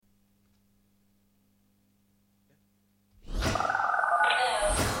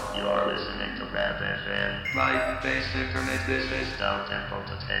Down tempo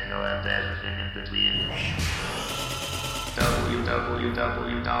to techno and everything in between. www.rap.fm.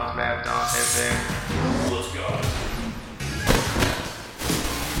 Let's go.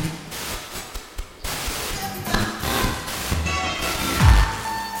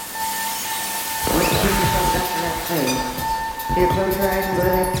 Here, close your eyes and go to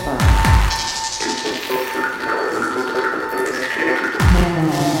that spot.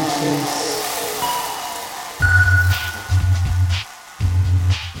 Mantis.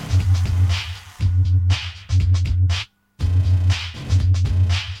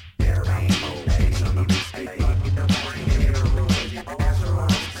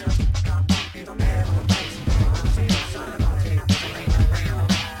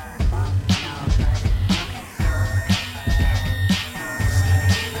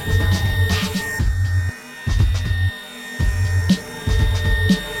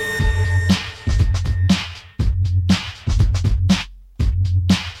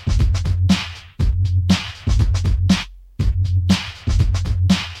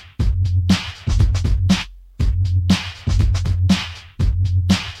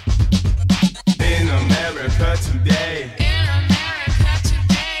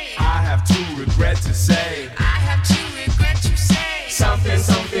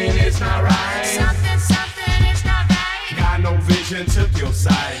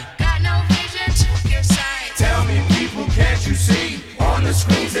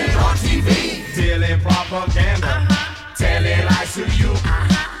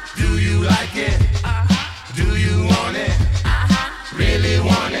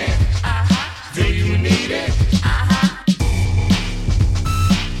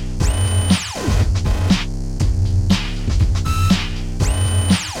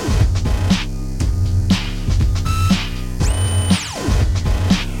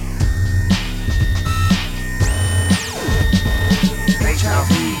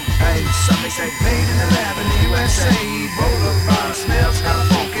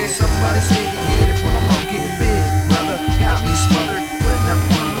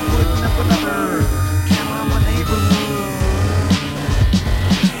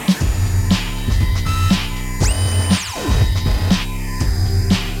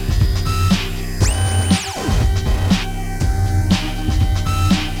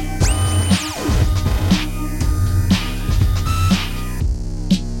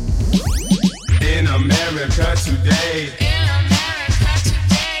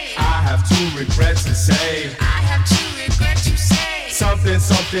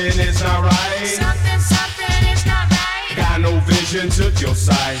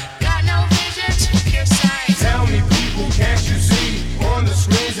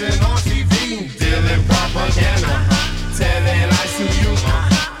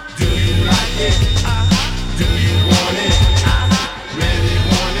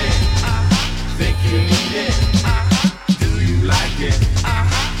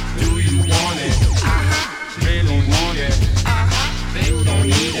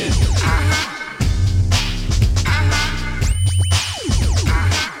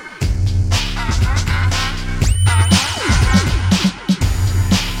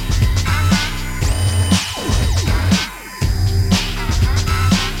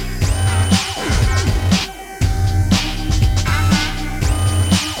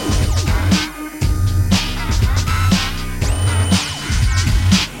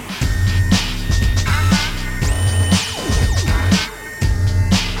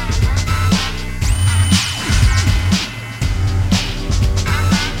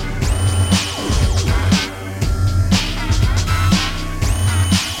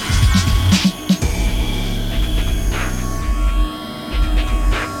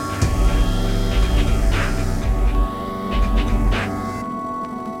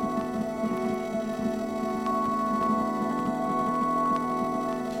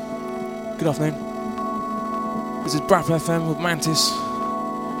 Good afternoon. This is Darkfloor FM with Mantis,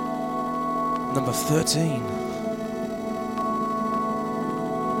 number 13.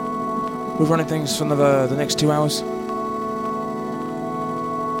 We're running things for the next 2 hours.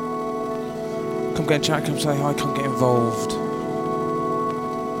 Come get a chat, come say hi, come get involved.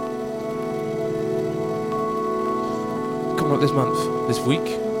 Coming up this month, this week,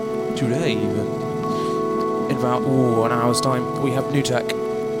 today even, in about an hour's time, we have NeuTek.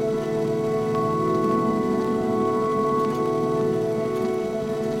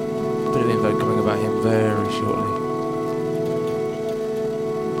 Bit of info coming about him very shortly.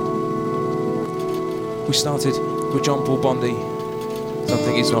 We started with John Paul Bondi,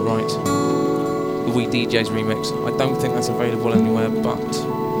 Something Is Not Right, the We DJs remix. I don't think that's available anywhere, but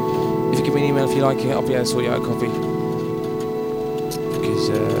If you give me an email if you like it, I'll be able to sort you out a coffee. Because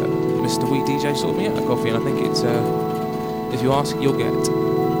Mr. Wee DJ sorted me out a coffee, and I think it's if you ask, you'll get.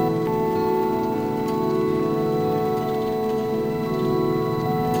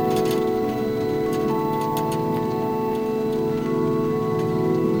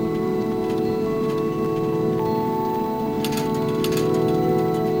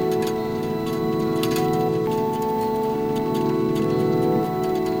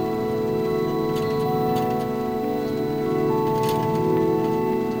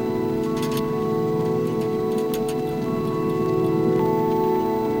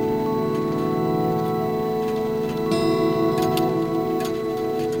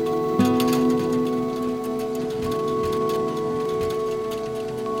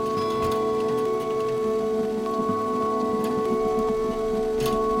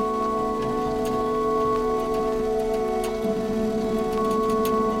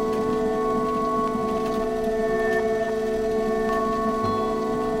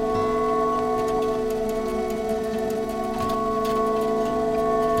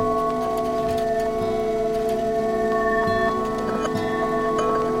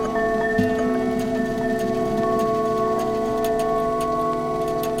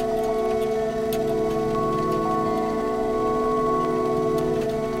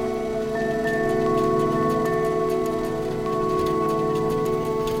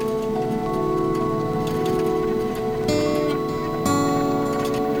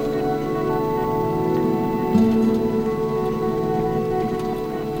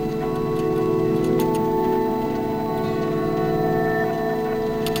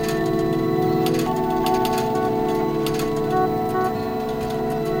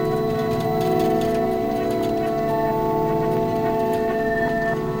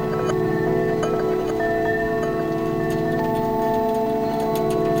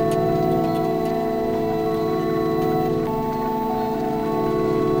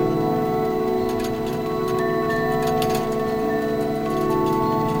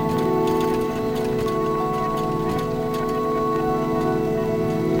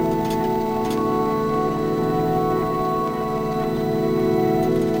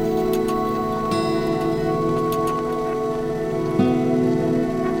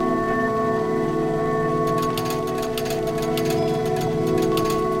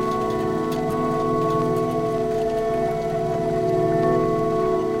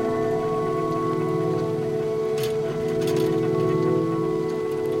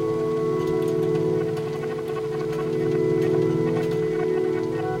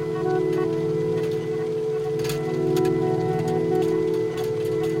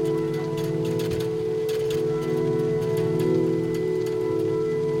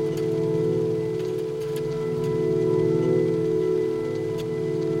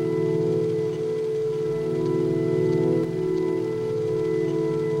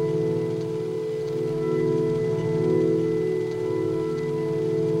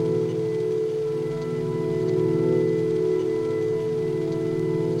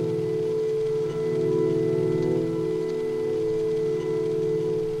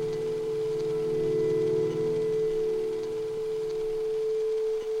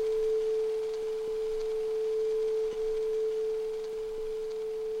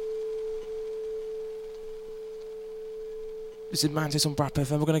 This is Mantis on Brap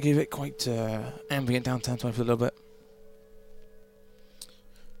FM. We're going to give it quite ambient downtown time for a little bit.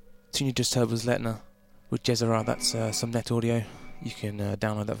 The tune you just heard was Letna with Jezera. That's some net audio. You can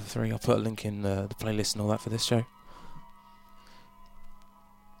download that for free. I'll put a link in the playlist and all that for this show.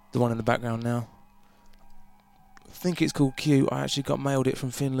 The one in the background now, I think it's called Q. I actually got mailed it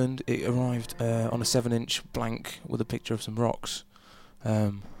from Finland. It arrived on a 7-inch blank with a picture of some rocks.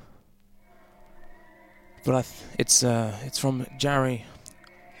 But it's from Jari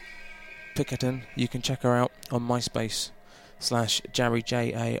Pickerton. You can check her out on MySpace /Jari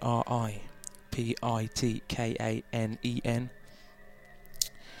JARIPITKANEN.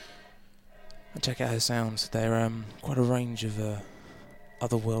 And check out her sounds. They're quite a range of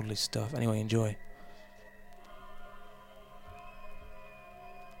otherworldly stuff. Anyway, enjoy.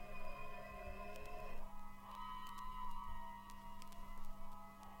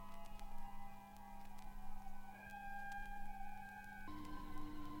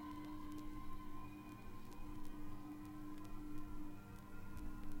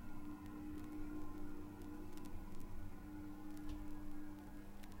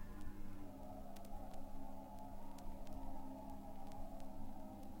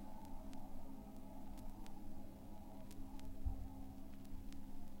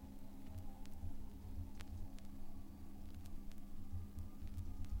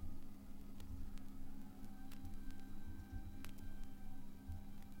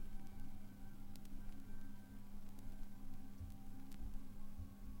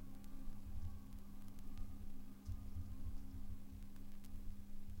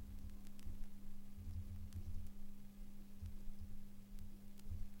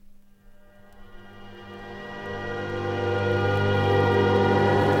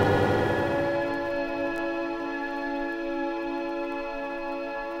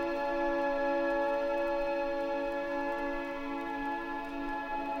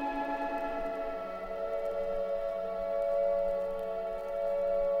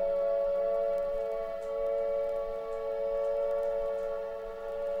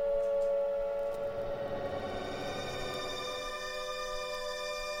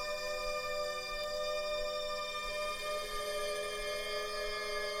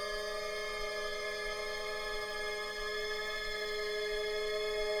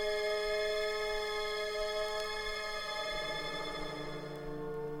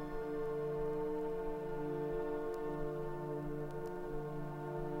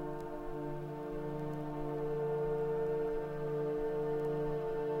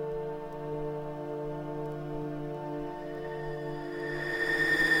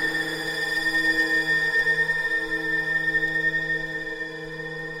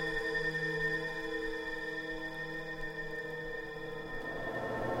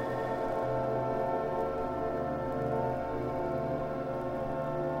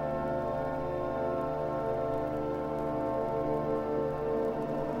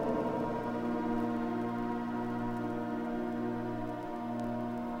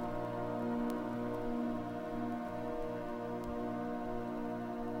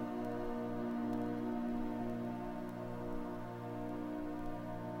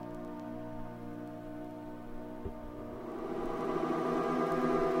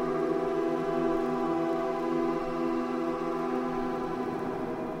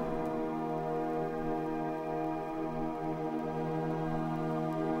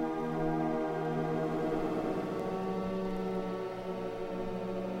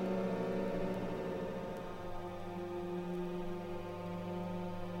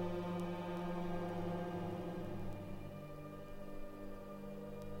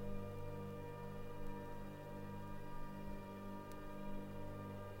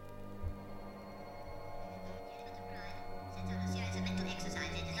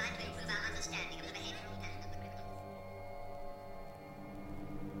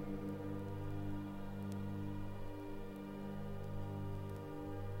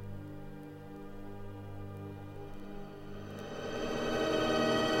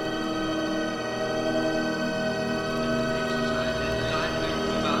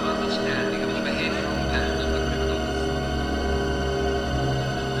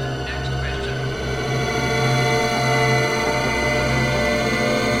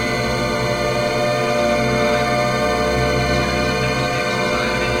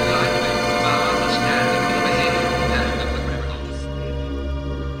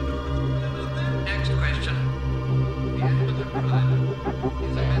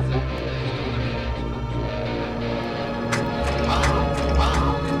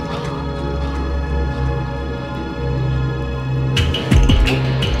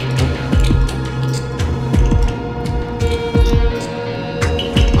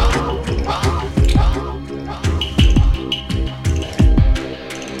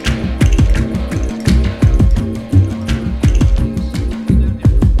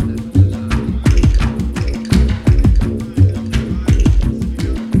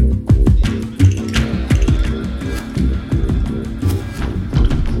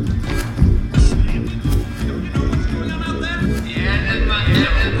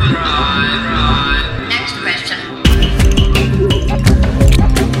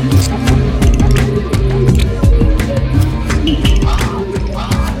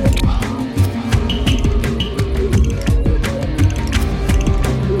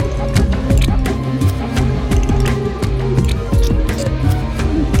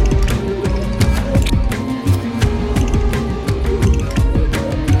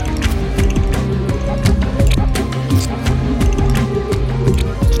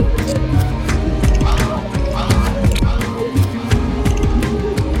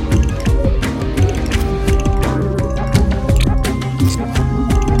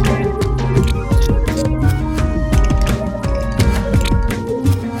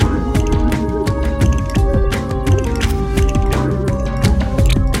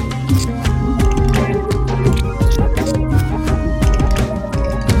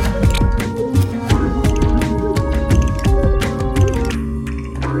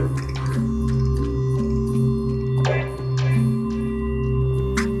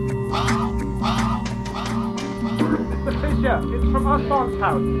 Darkfloor's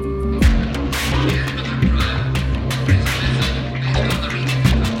house.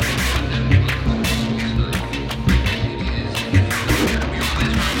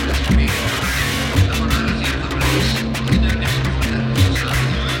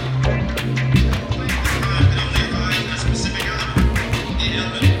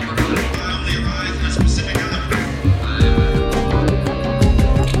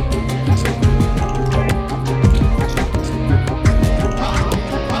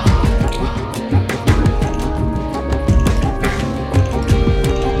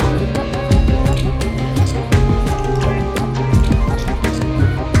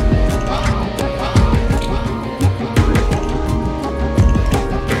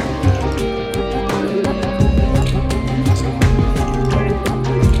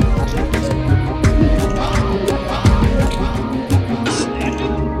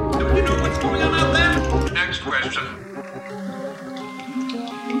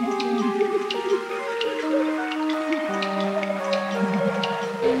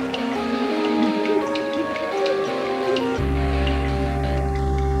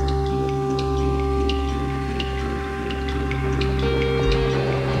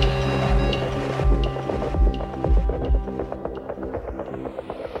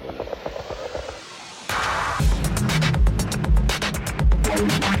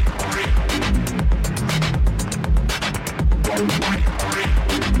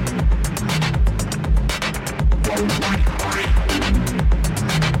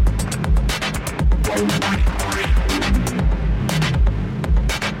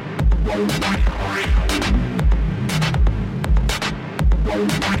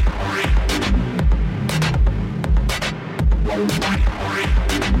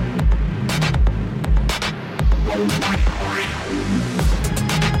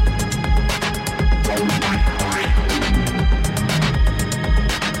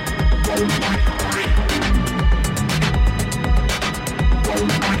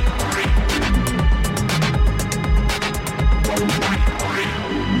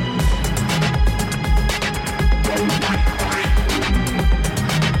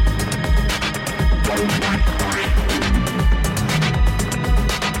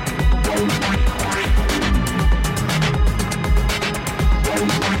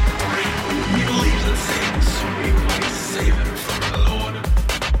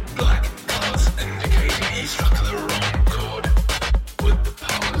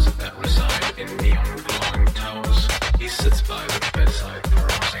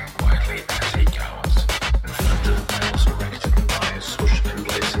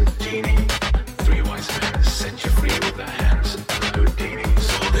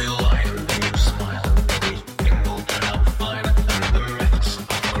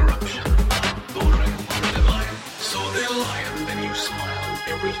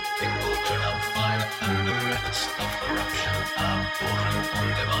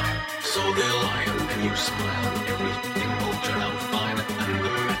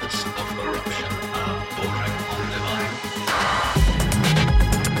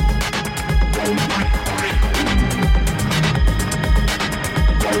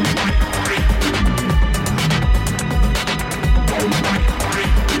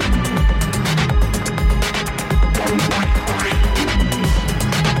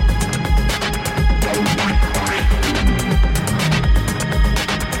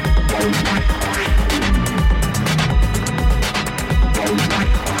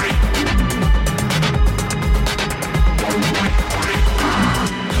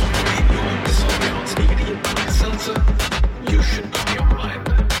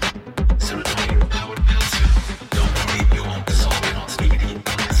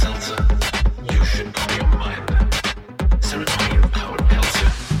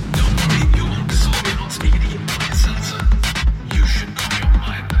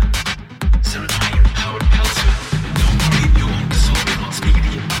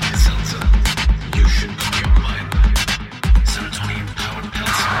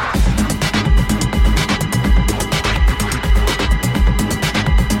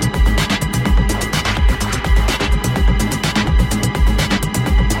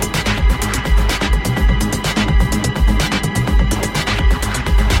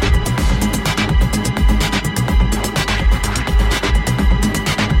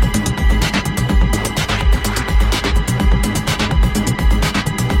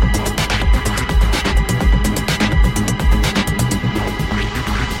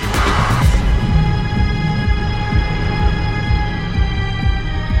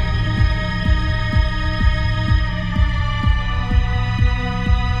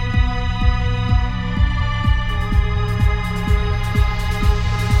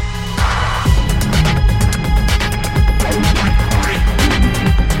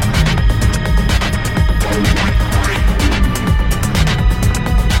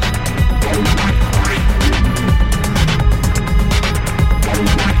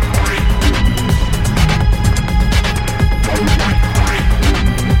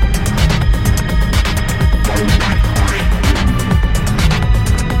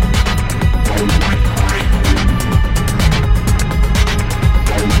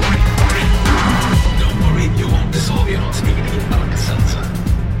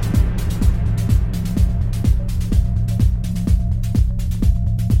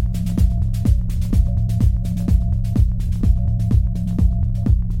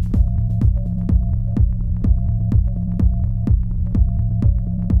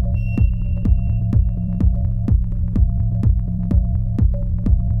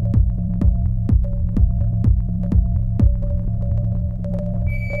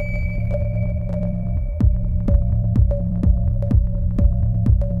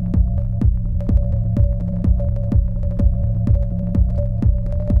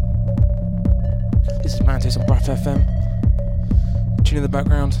 Mantis on Braff FM. Tune in the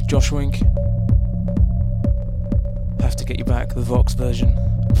background, Josh Wink. Have to Get You Back, the Vox version.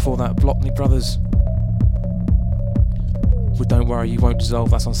 Before that, Blockney Brothers with Don't Worry You Won't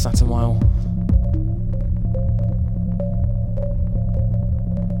Dissolve, that's on Saturmile.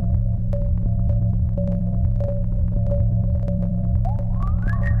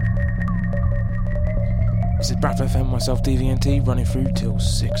 This is Braff FM, myself DVNT, running through till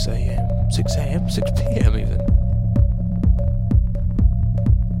 6am. 6pm even.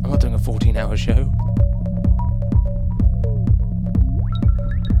 I'm not doing a 14-hour show.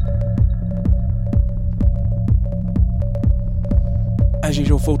 As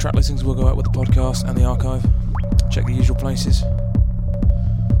usual, full track listings will go out with the podcast and the archive. Check the usual places.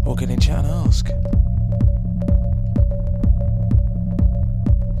 Or get in chat and ask.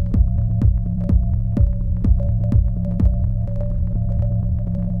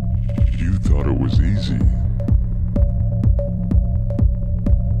 You thought it was easy.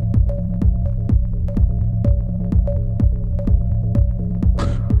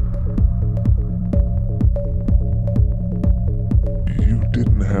 You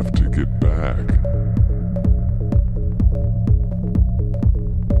didn't have to get back.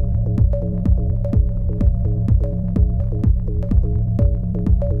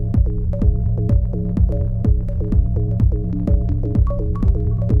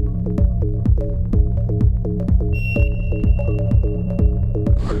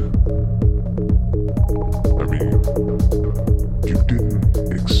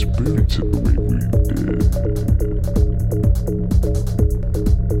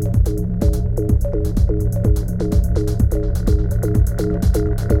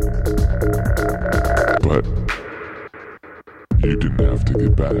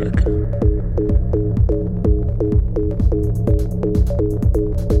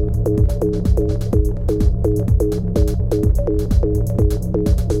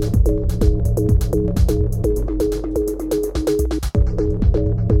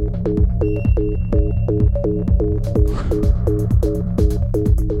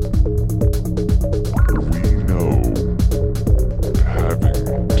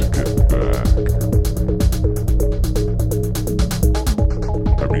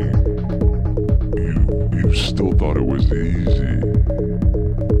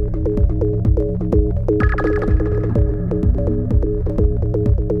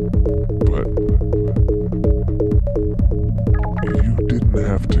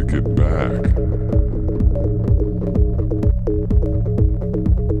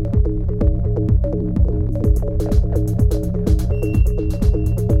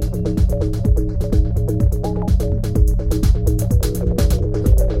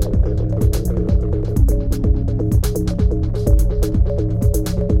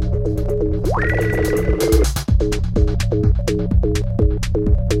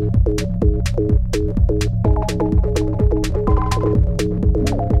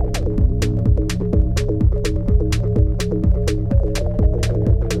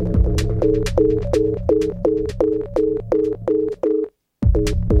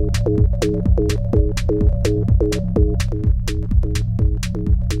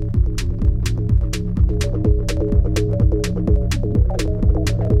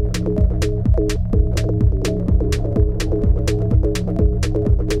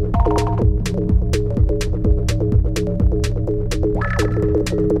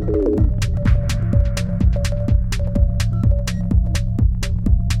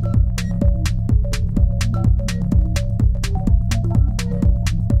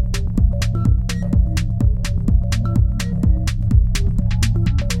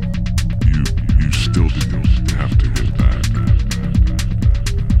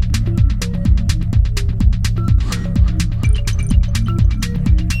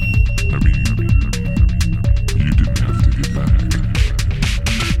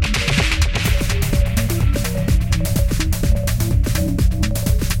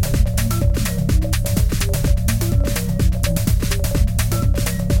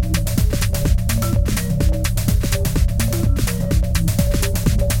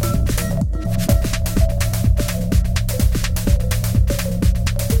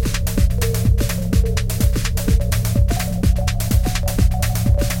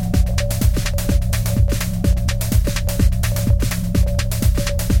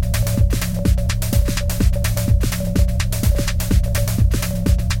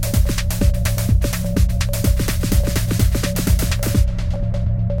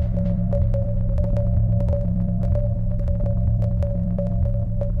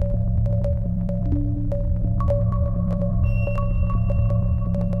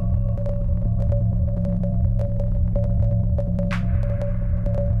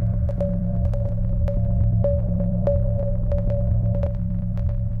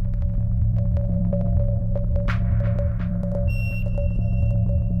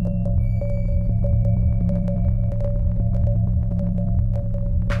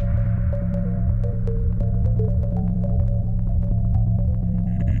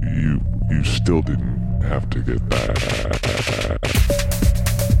 still didn't have to get back.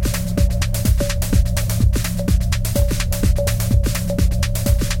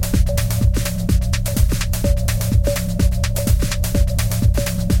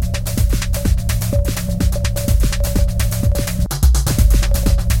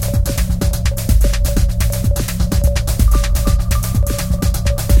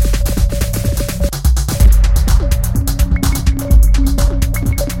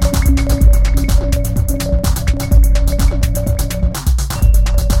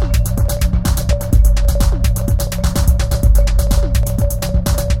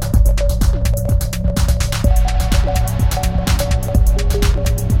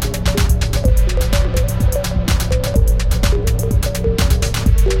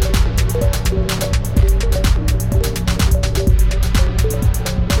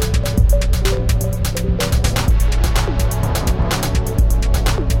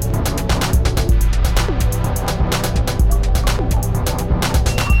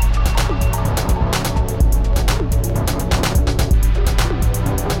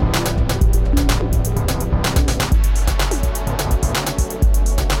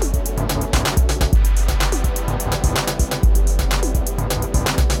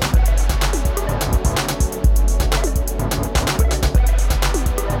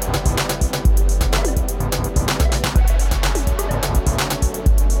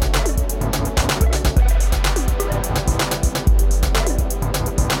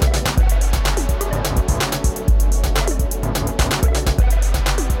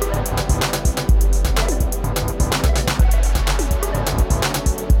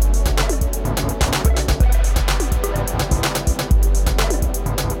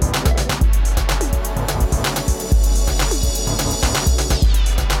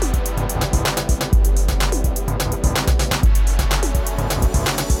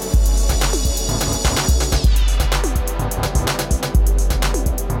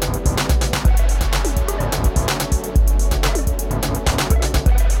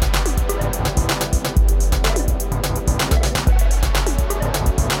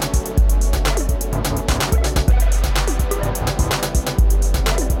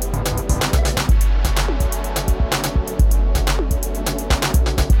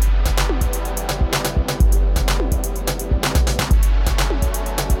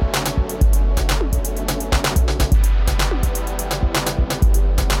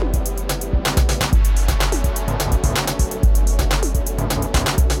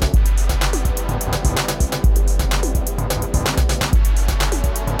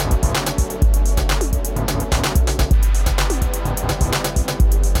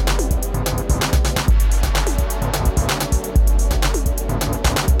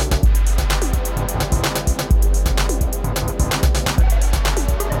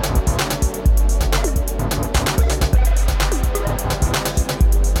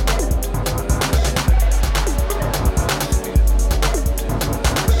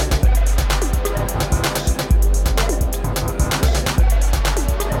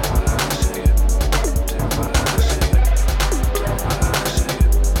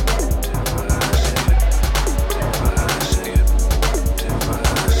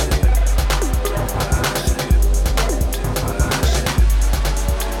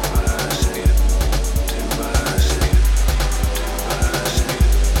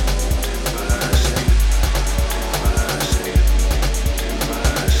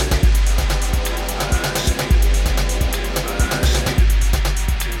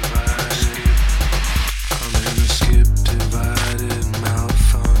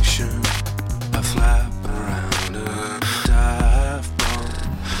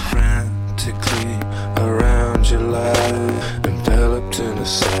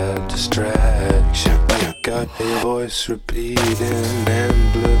 voice repeating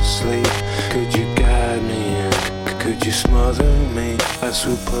endlessly. Could you guide me in? Could you smother me? I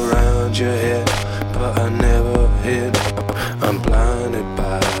swoop around your head, but I never hit. I'm blinded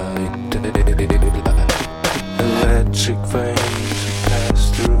by electric veins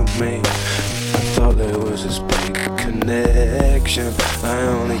pass through me. I thought there was this big connection. I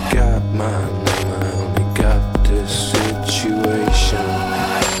only got my name, I only got this situation.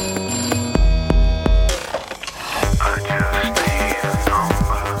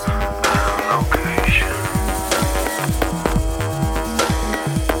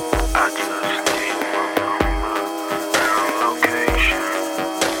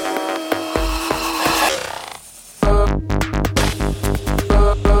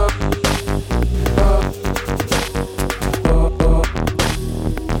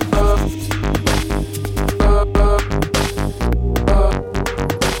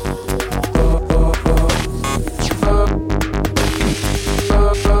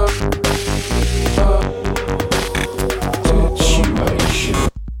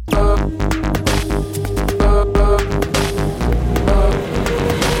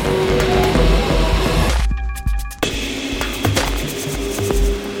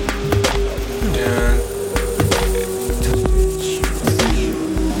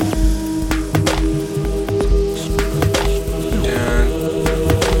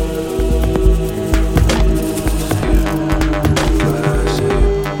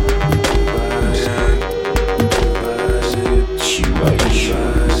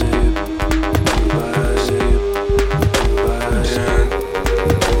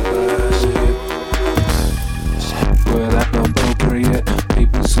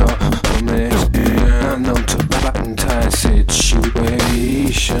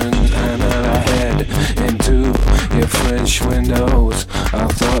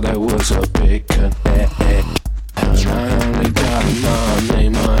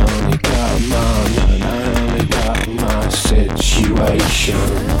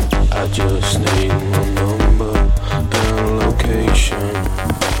 I just need my number and location.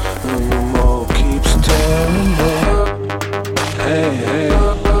 And the mall keeps tearing up. Hey, hey,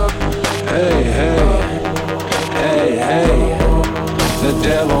 hey, hey, hey, hey. The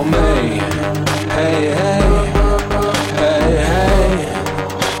devil may. Hey, hey, hey, hey,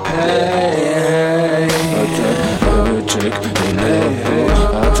 hey, hey. I tried every trick in the book.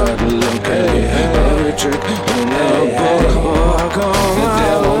 I tried to look at every trick in the book. Oh, I call the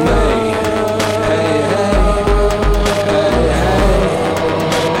devil may. Hey, hey, hey, hey, hey, hey.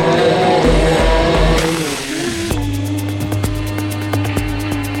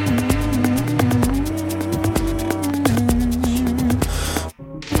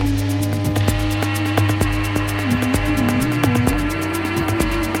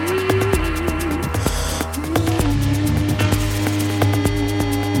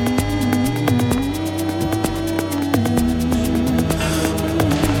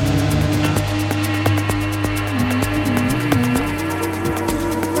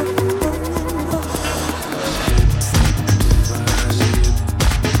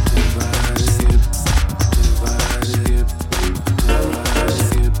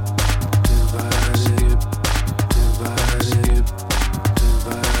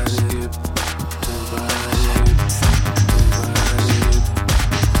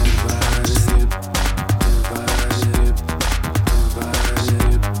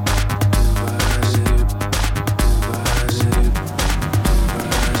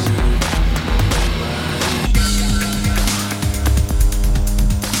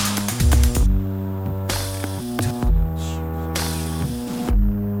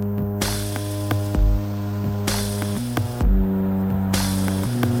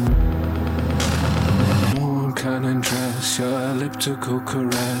 Your elliptical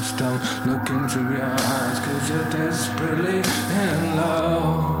caress. Don't look into your eyes, 'cause you're desperately in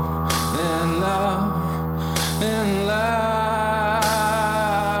love, in love, in love.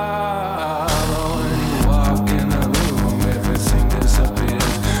 Oh, when you walk in a room, everything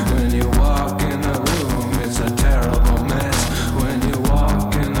disappears. When you walk in a room, it's a terrible mess. When you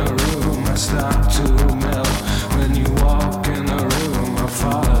walk in a room, I start to melt. When you walk in a room, I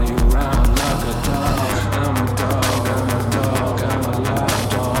follow you around like a dog. I'm a dog, I'm a dog, I'm a lap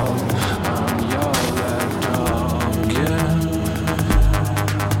dog. I'm your lap dog, yeah.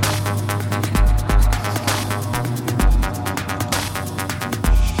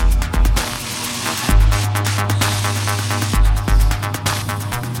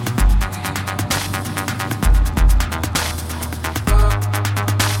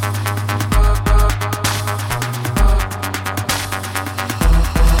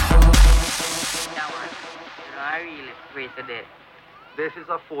 I really pray to death. Death is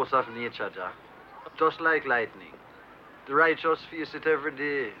a force of nature, Jack. Just like lightning. The righteous face it every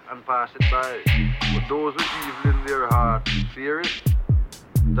day and pass it by. But those with evil in their heart fear it.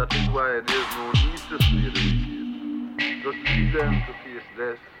 That is why there is no need to slay the wicked. Just leave them to face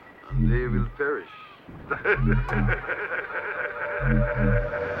death and they will perish.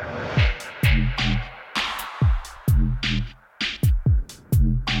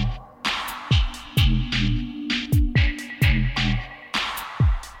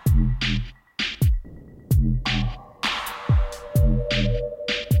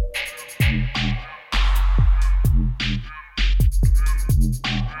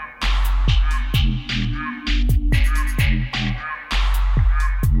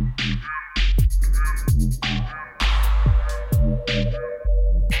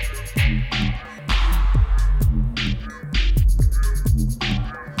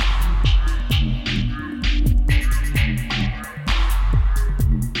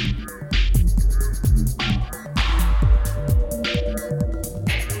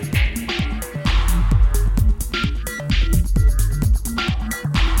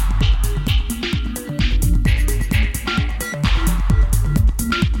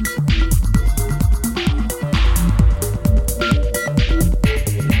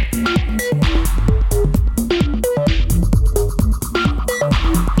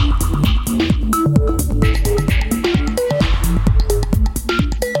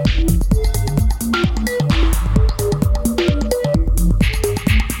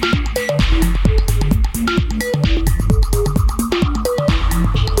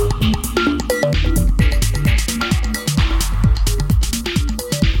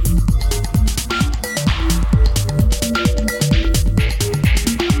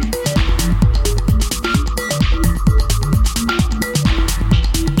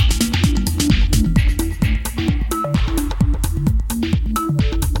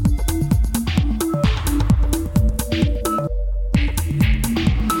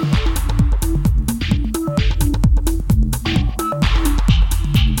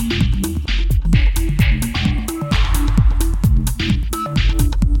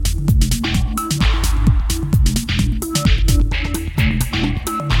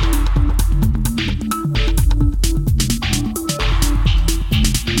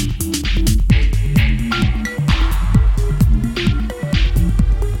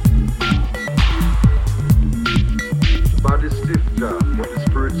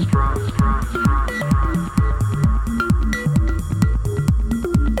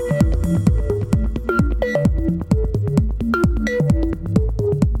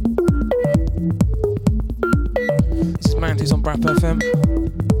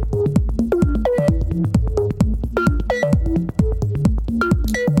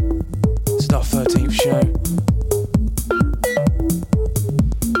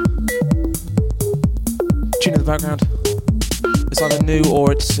 background. It's either new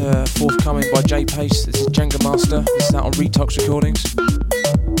or it's forthcoming by J Pace. This is Jenga Master. This is out on Retox Recordings.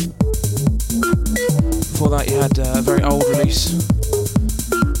 Before that you had a very old release.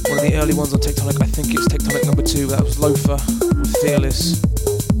 One of the early ones on Tectonic, I think it's Tectonic number 2, that was Loafer with Fearless.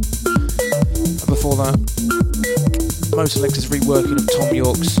 And before that, Mo Selector's reworking of Tom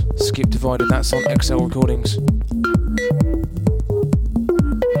York's Skip Divided, that's on XL Recordings.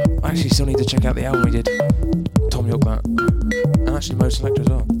 I actually still need to check out the album he did. Tom York that. And actually Mo Selector as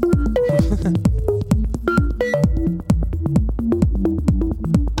well.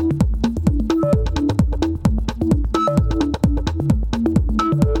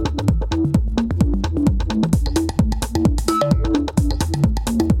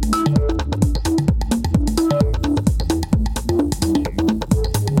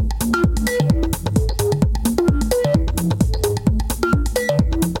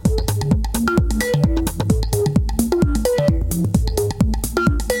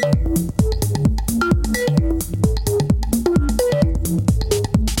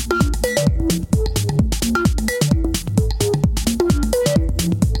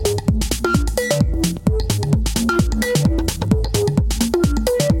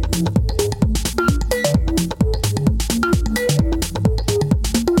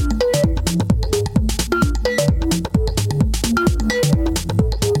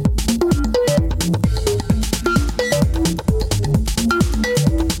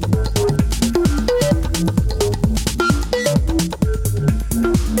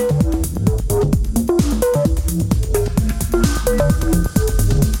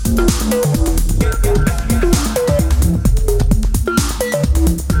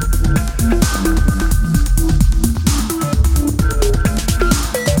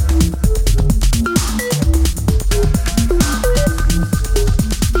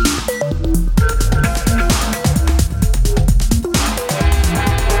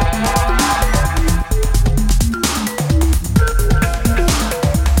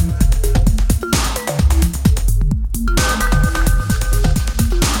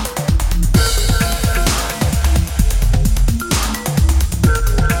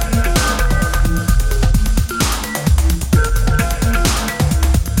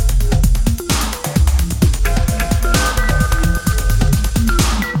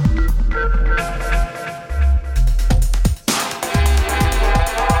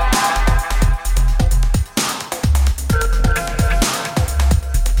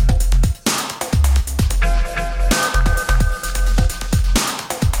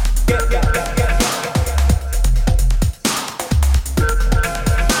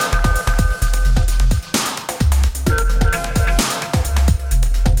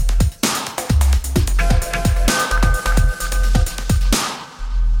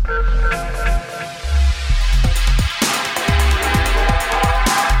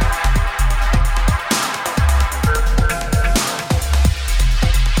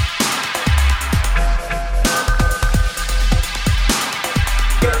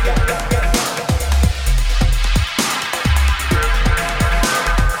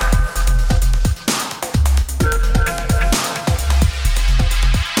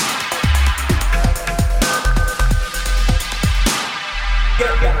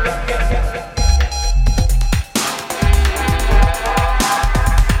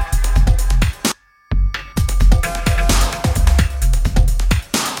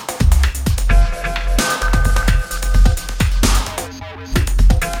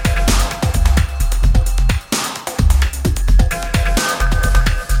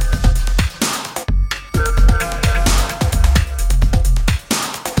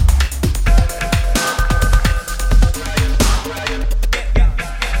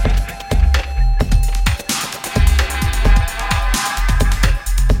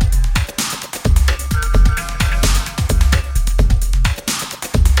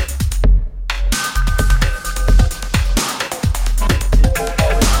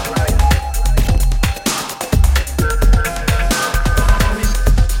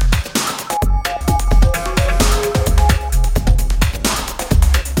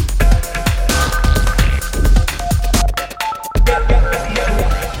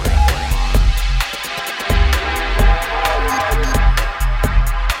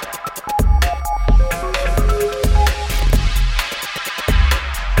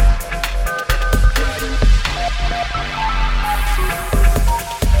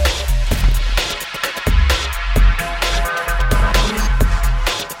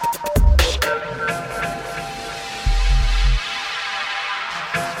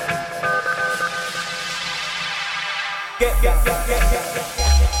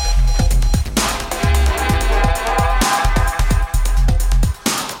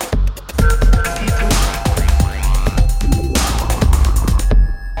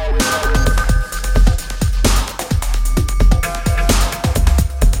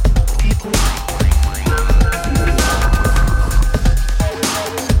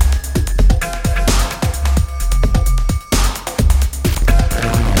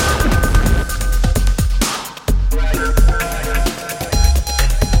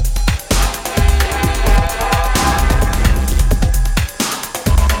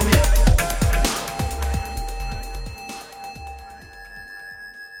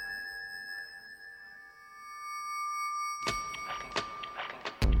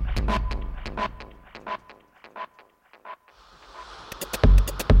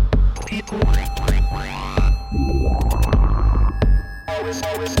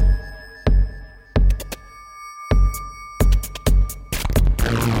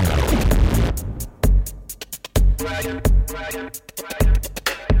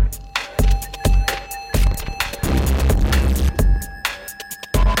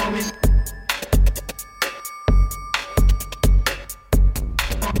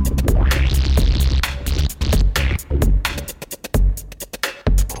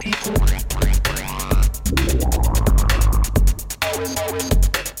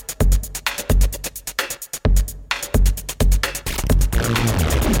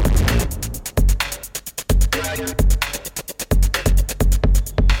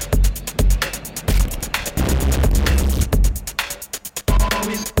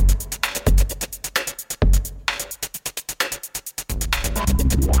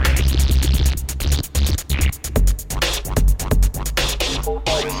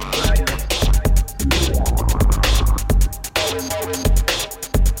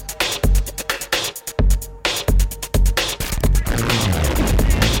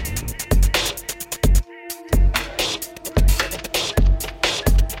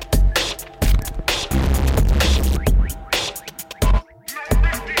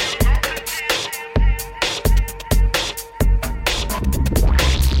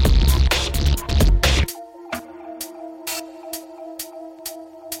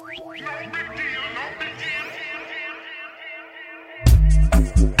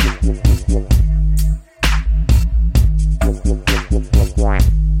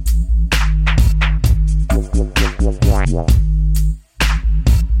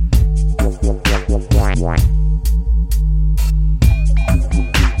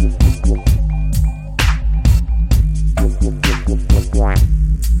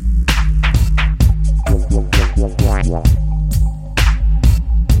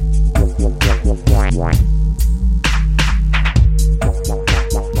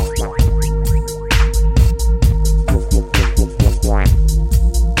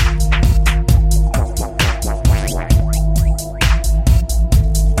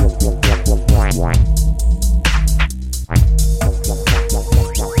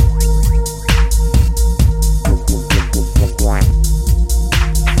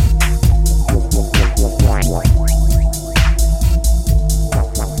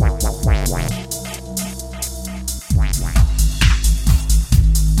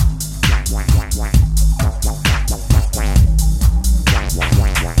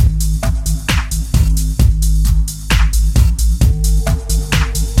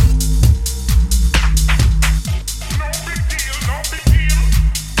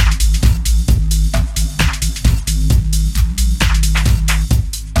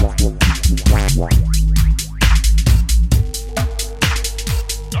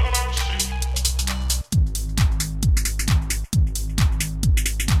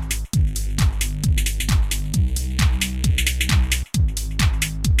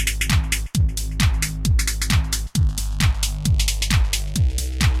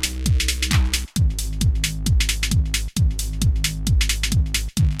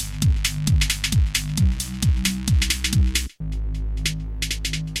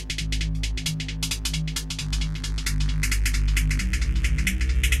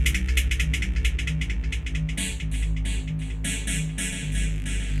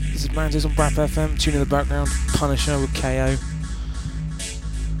 Mantis on Brap FM, tune in the background, Punisher with KO.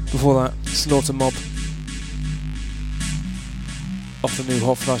 Before that, Slaughter Mob off the new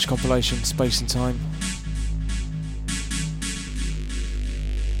Hot Flush compilation, Space and Time.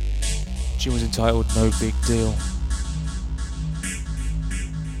 Tune was entitled No Big Deal.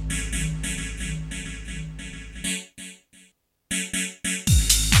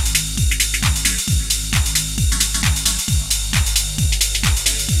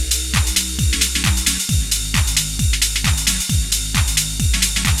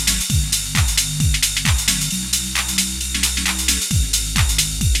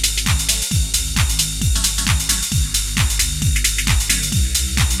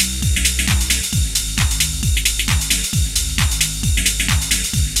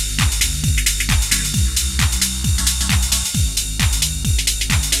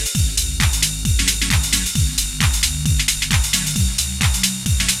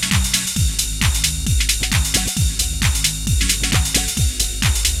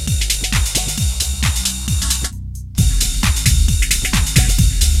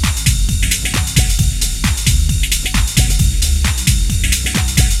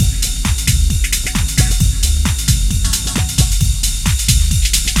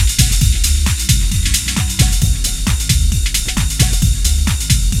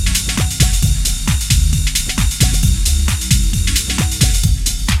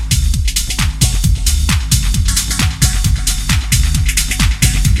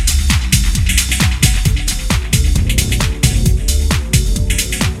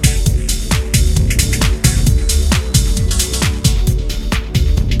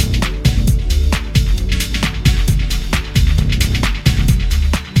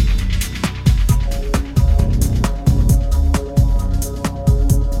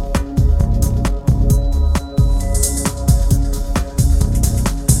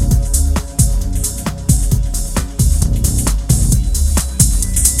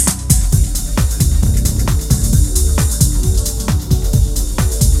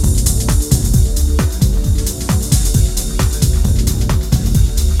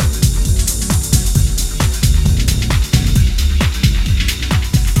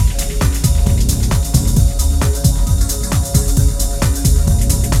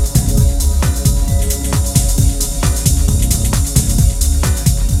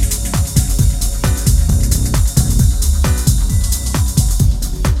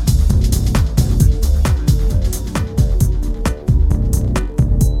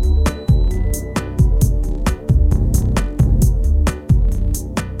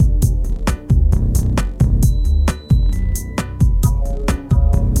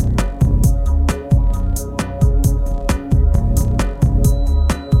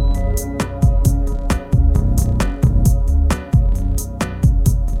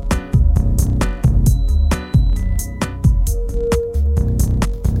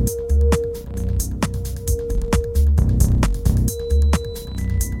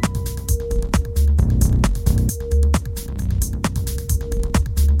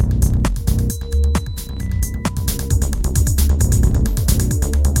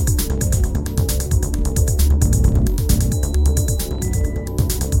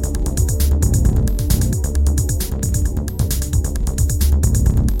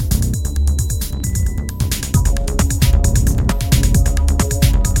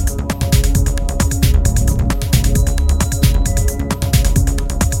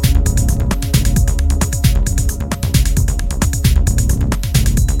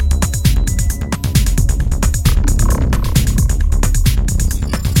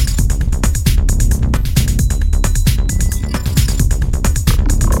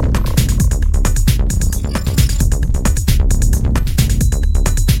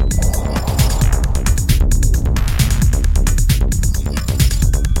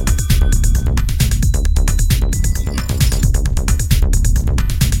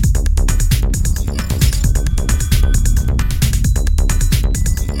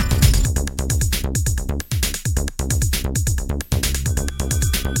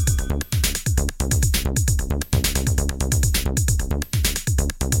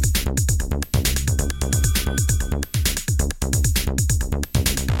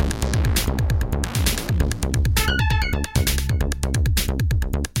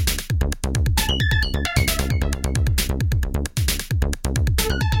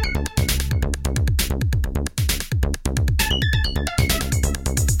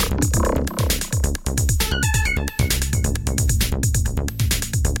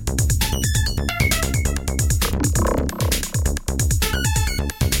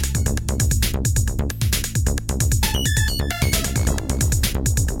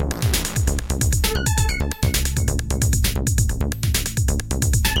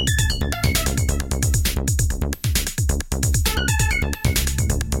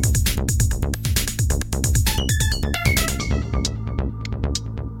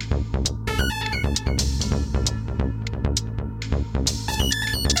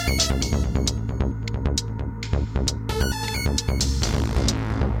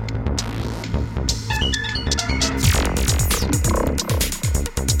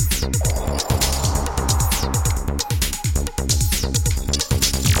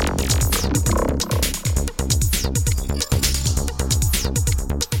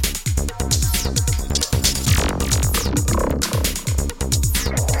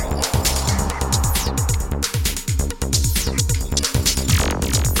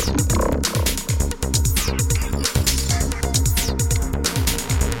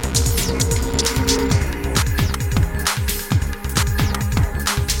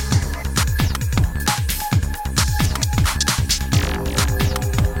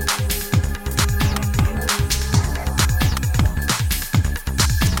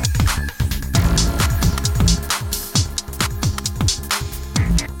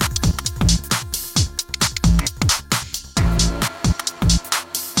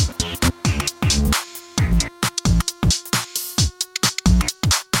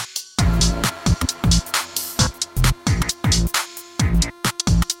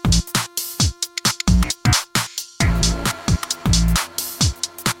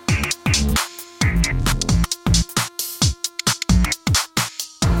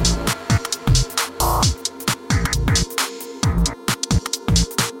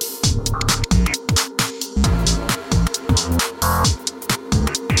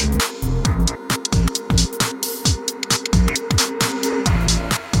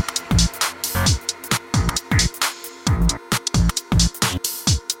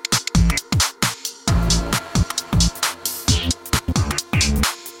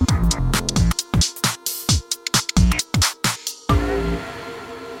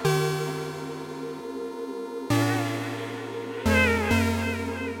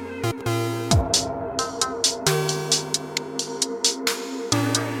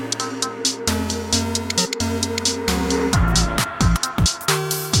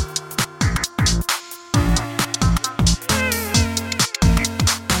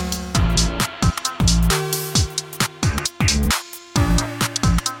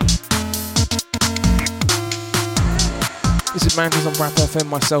 Mantis on Rap FM,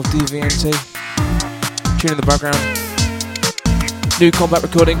 myself, DVNT. Tune in the background. New combat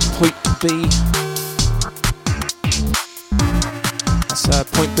recordings, Point B. That's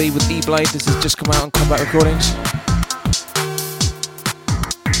Point B with E-Blade. This has just come out on combat recordings.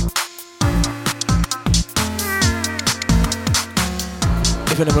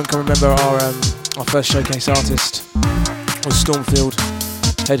 If anyone can remember, our first showcase artist was Stormfield,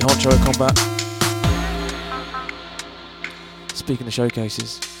 head honcho at combat. Speaking of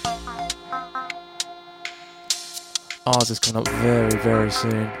showcases, ours is coming up very, very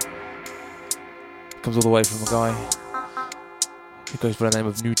soon. Comes all the way from a guy who goes by the name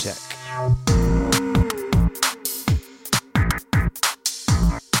of NeuTek.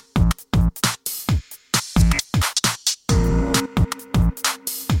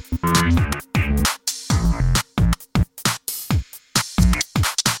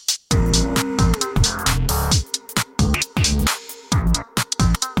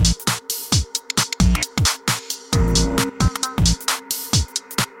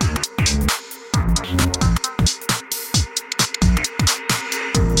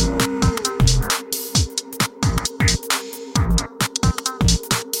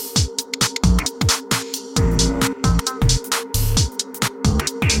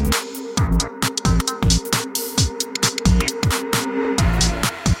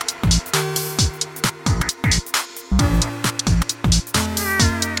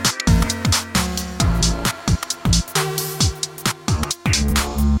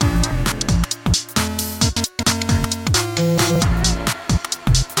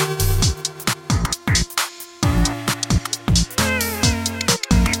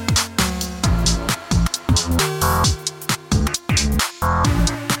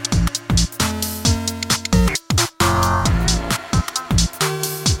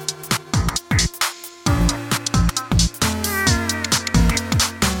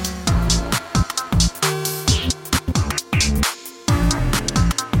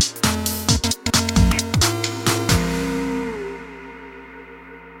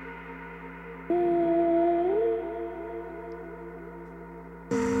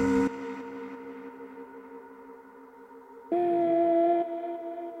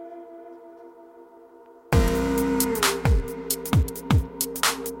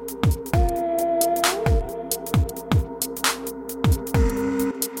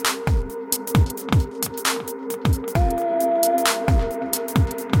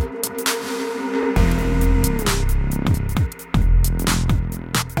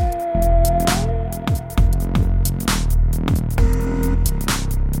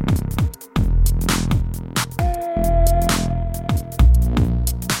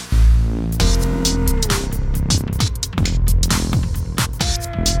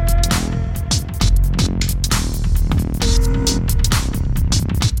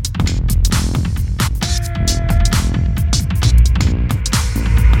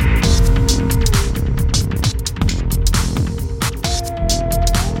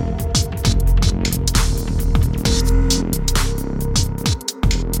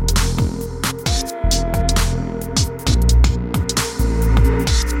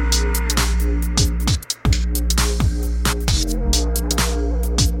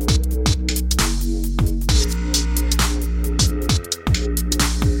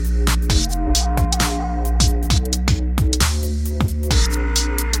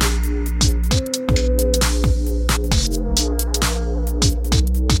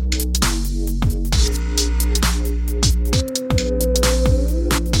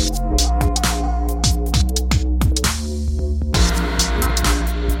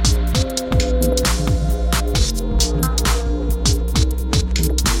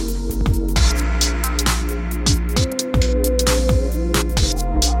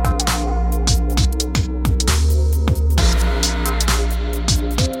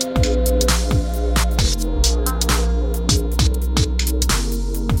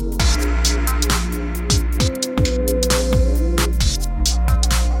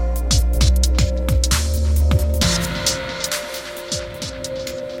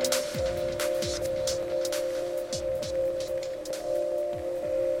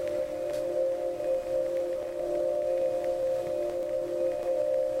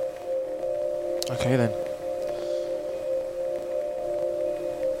 Okay then.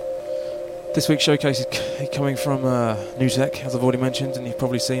 This week's showcase is coming from NeuTek, as I've already mentioned, and you've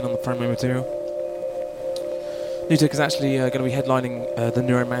probably seen on the promo material. NeuTek is actually going to be headlining the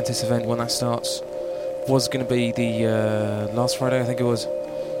Neuro Mantis event when that starts. Was going to be the last Friday, I think it was.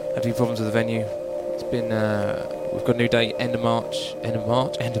 Had a few problems with the venue. It's been we've got a new date, end of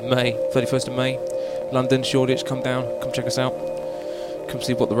May, 31st of May. London, Shoreditch, come down, come check us out. come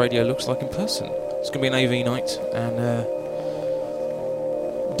see what the radio looks like in person. It's going to be an AV night, and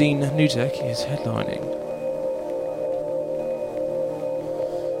Dean NeuTek is headlining.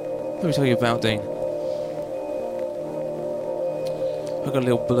 Let me tell you about Dean. I've got a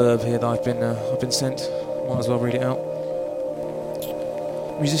little blurb here that I've been sent. Might as well read it out.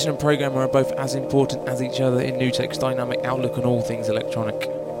 Musician and programmer are both as important as each other in NeuTek's dynamic outlook on all things electronic.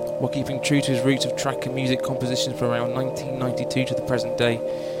 While keeping true to his roots of track and music composition from around 1992 to the present day,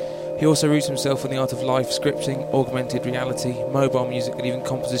 he also roots himself in the art of live scripting, augmented reality, mobile music, and even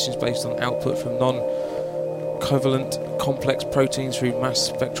compositions based on output from non-covalent complex proteins through mass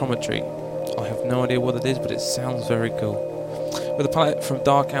spectrometry. I have no idea what it is, but it sounds very cool. With a palette from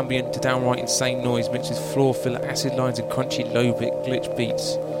dark ambient to downright insane noise mixed with floor filler acid lines and crunchy low-bit glitch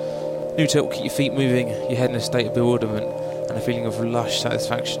beats, NeuTek will keep your feet moving, your head in a state of bewilderment, and a feeling of lush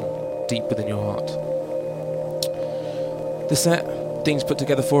satisfaction deep within your heart. The set Dean's put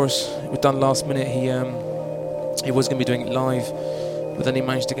together for us, it was done last minute. He was going to be doing it live, but then he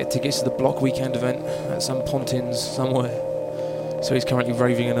managed to get tickets to the Block Weekend event at some Pontins somewhere, so he's currently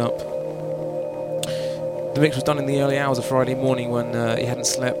raving it up. The mix was done in the early hours of Friday morning when he hadn't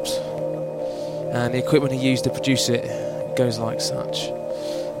slept, and the equipment he used to produce it goes like such.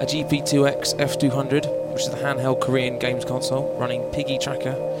 A GP2X F200, which is the handheld Korean games console, running Piggy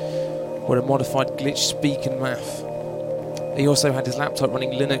Tracker, with a modified glitch speak and math. He also had his laptop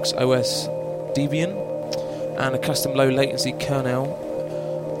running Linux OS Debian, and a custom low latency kernel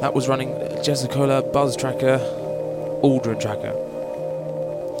that was running Jessicola Buzz Tracker, Aldrin Tracker.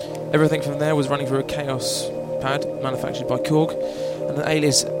 Everything from there was running through a Chaos pad manufactured by Korg, and an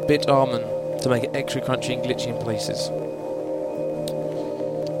alias Bit Armon to make it extra crunchy and glitchy in places.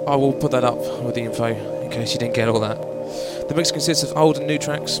 I will put that up with the info in case you didn't get all that. The mix consists of old and new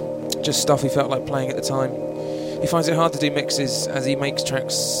tracks, just stuff he felt like playing at the time. He finds it hard to do mixes as he makes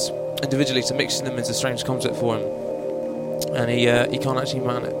tracks individually, so mixing them is a strange concept for him. And he can't actually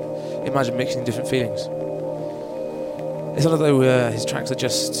imagine mixing different feelings. It's not as though his tracks are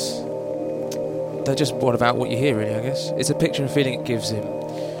just what about what you hear, really, I guess. It's a picture and feeling it gives him,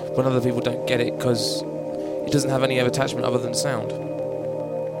 when other people don't get it because it doesn't have any other attachment other than sound.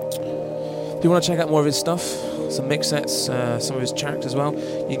 If you want to check out more of his stuff, some mix sets, some of his tracks as well,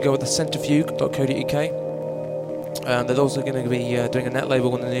 you can go with the centrifuge.co.uk. They're also going to be doing a net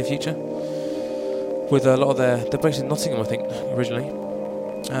label in the near future with a lot of they're based in Nottingham, I think, originally.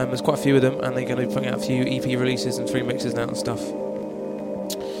 There's quite a few of them, and they're going to be putting out a few EP releases and 3 mixes now and stuff.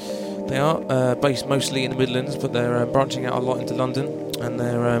 They are based mostly in the Midlands, but they're branching out a lot into London, and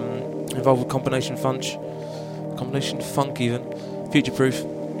they're involved with combination funk even, Future-Proof,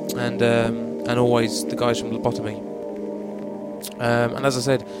 and always the guys from Lobotomy. And as I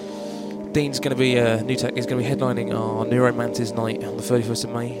said, Dean's going to be NeuTek is going to be headlining our Mantis night on the 31st of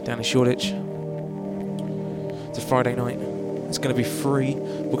May down in Shoreditch. It's a Friday night. It's going to be free.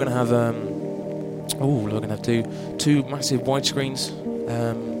 We're going to have two massive widescreens.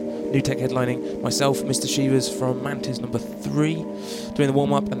 NeuTek headlining, myself, Mr. Shivers from Mantis number 3 doing the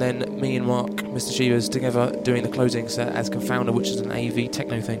warm up, and then me and Mark, Mr. Shivers, together doing the closing set as Confounder, which is an AV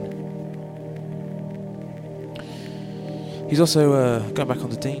techno thing. He's also going back on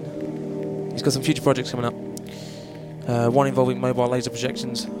to Dean. He's got some future projects coming up. One involving mobile laser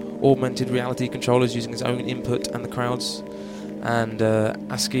projections, augmented reality controllers using his own input and the crowd's, and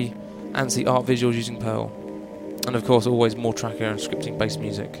ASCII art visuals using Perl. And of course, always more tracker and scripting based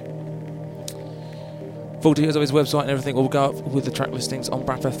music. Full details of his website and everything will go up with the track listings on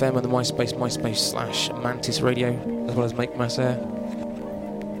BRAP FM and the MySpace/Mantis Radio, as well as Make Mass Air.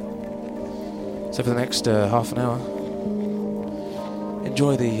 So for the next half an hour,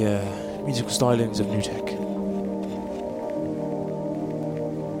 enjoy the musical stylings of NeuTek.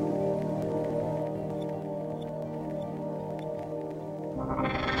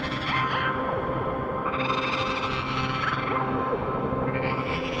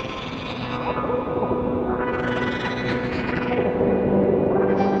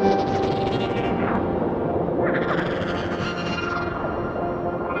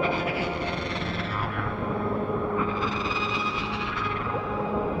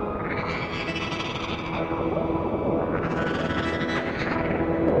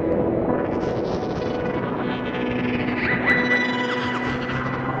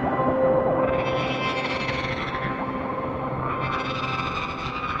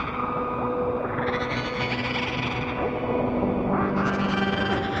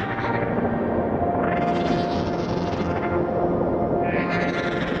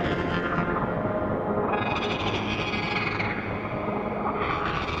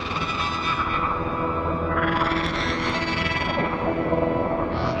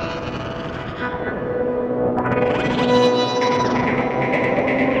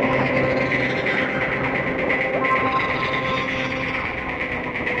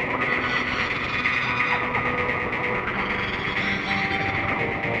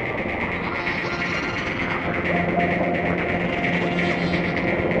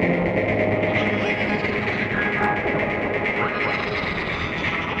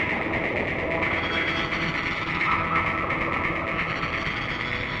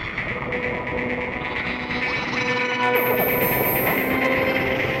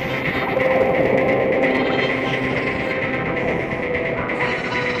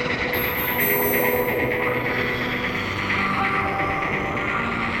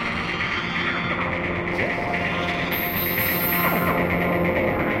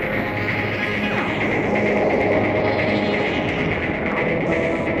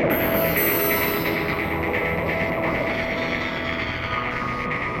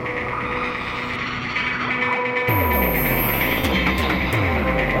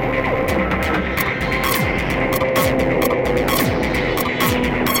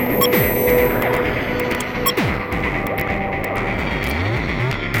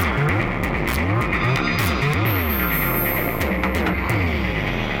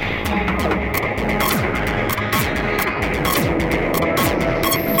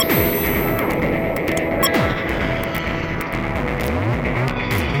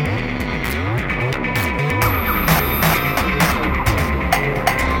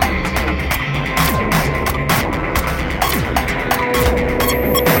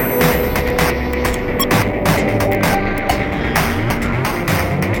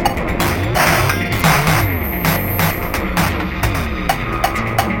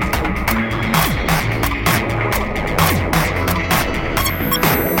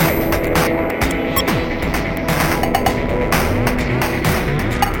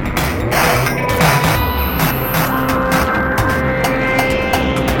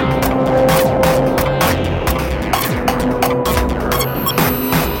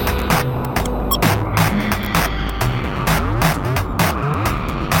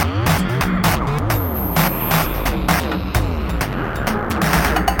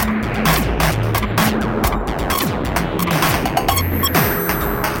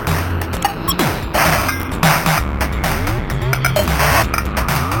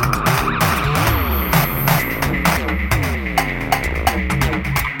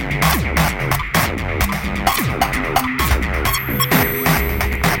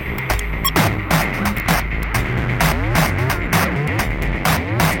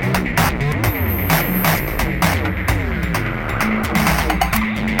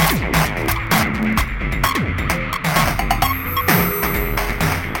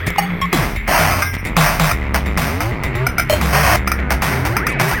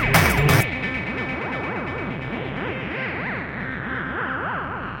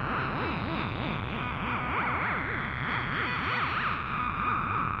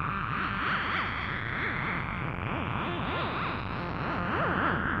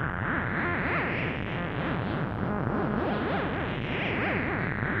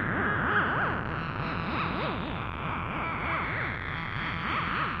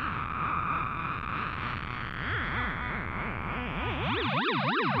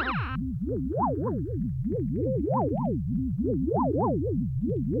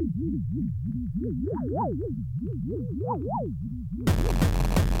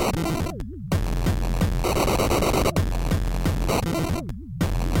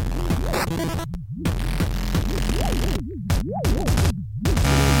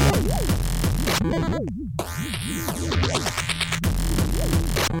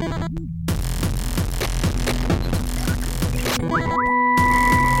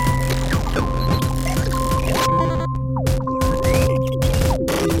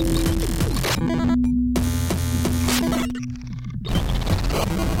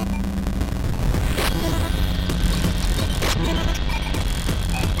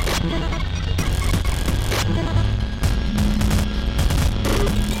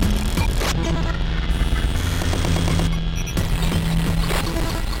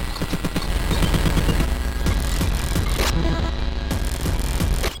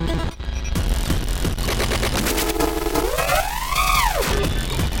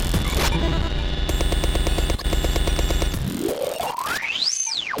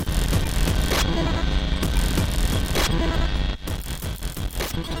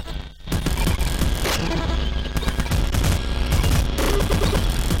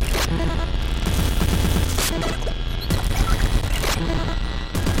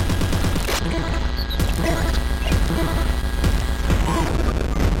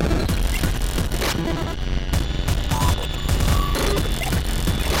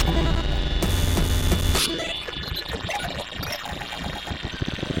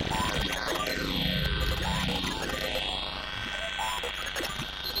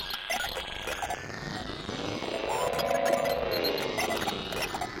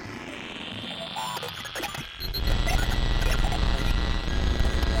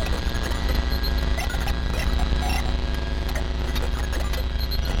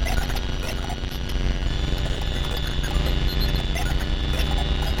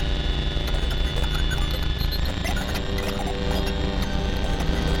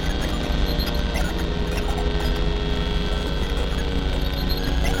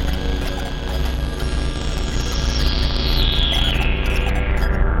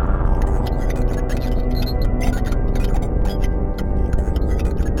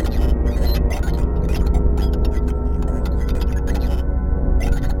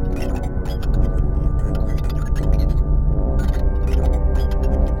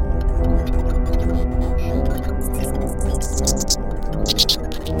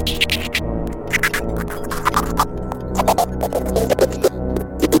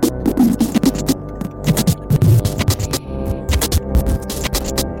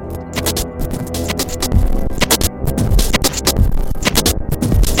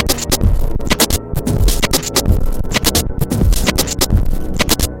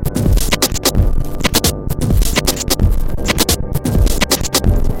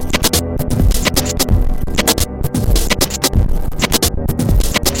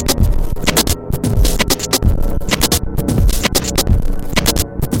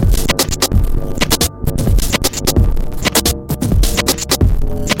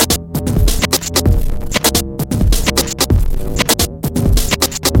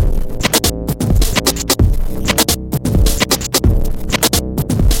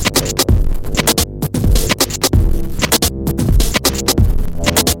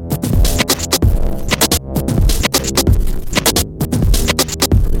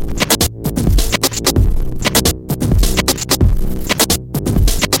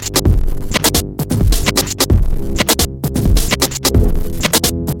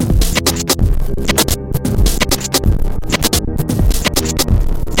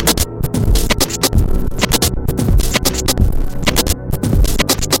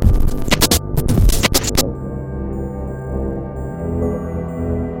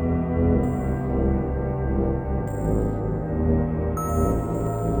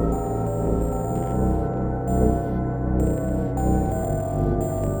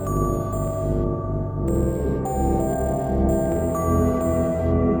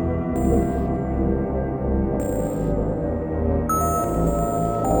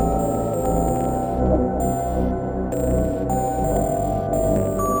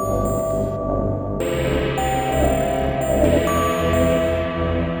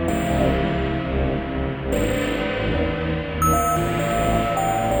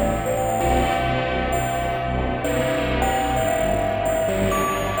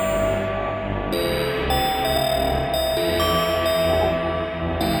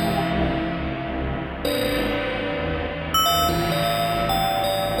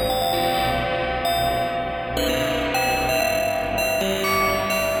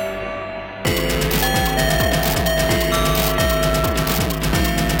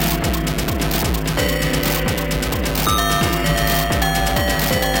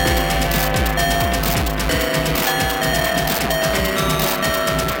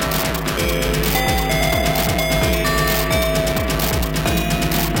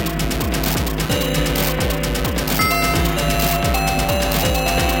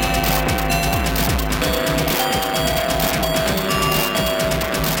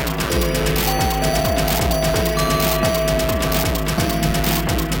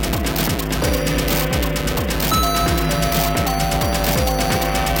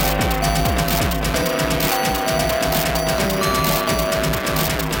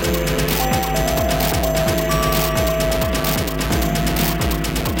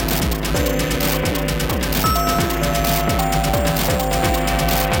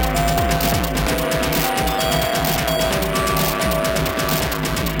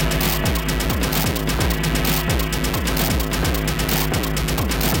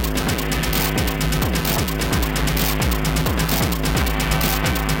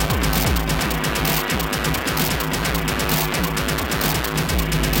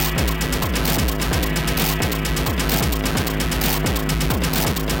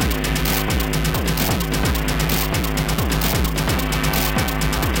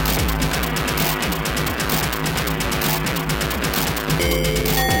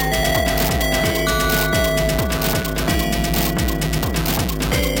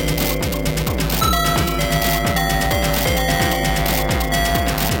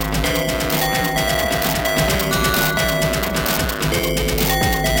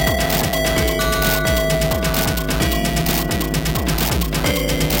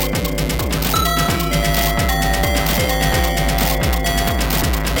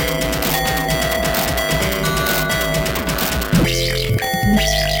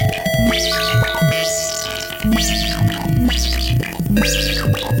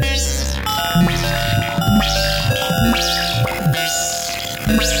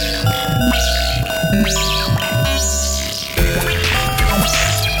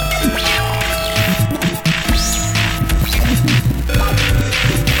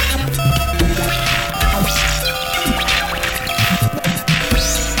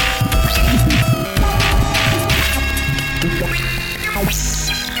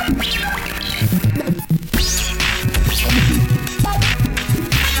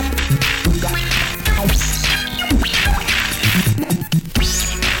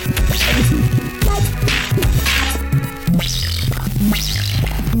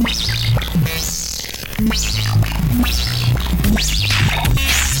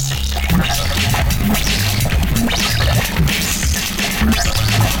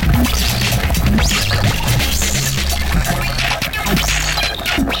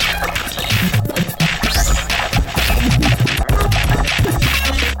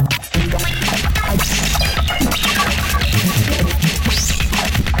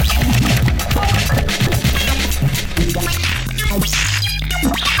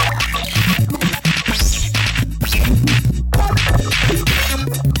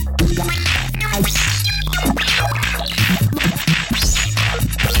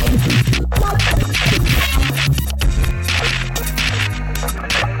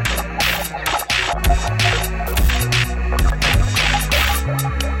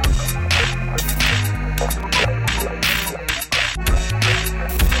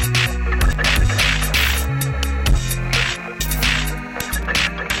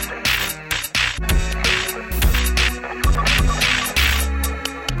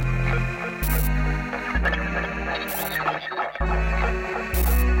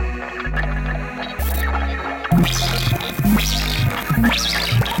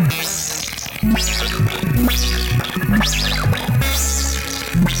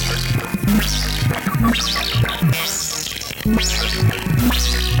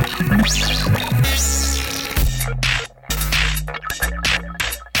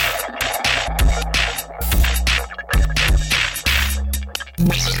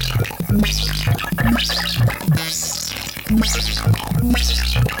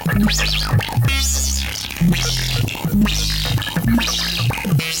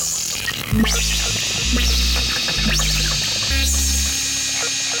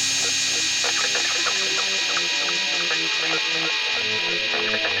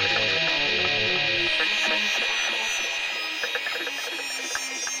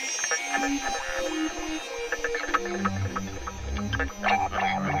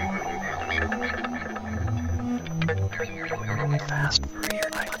 Fast Fourier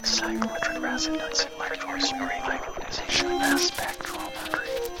Nightly Psychometric Resonance Electrospray Ionization Mass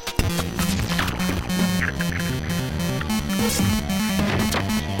Spectrometry.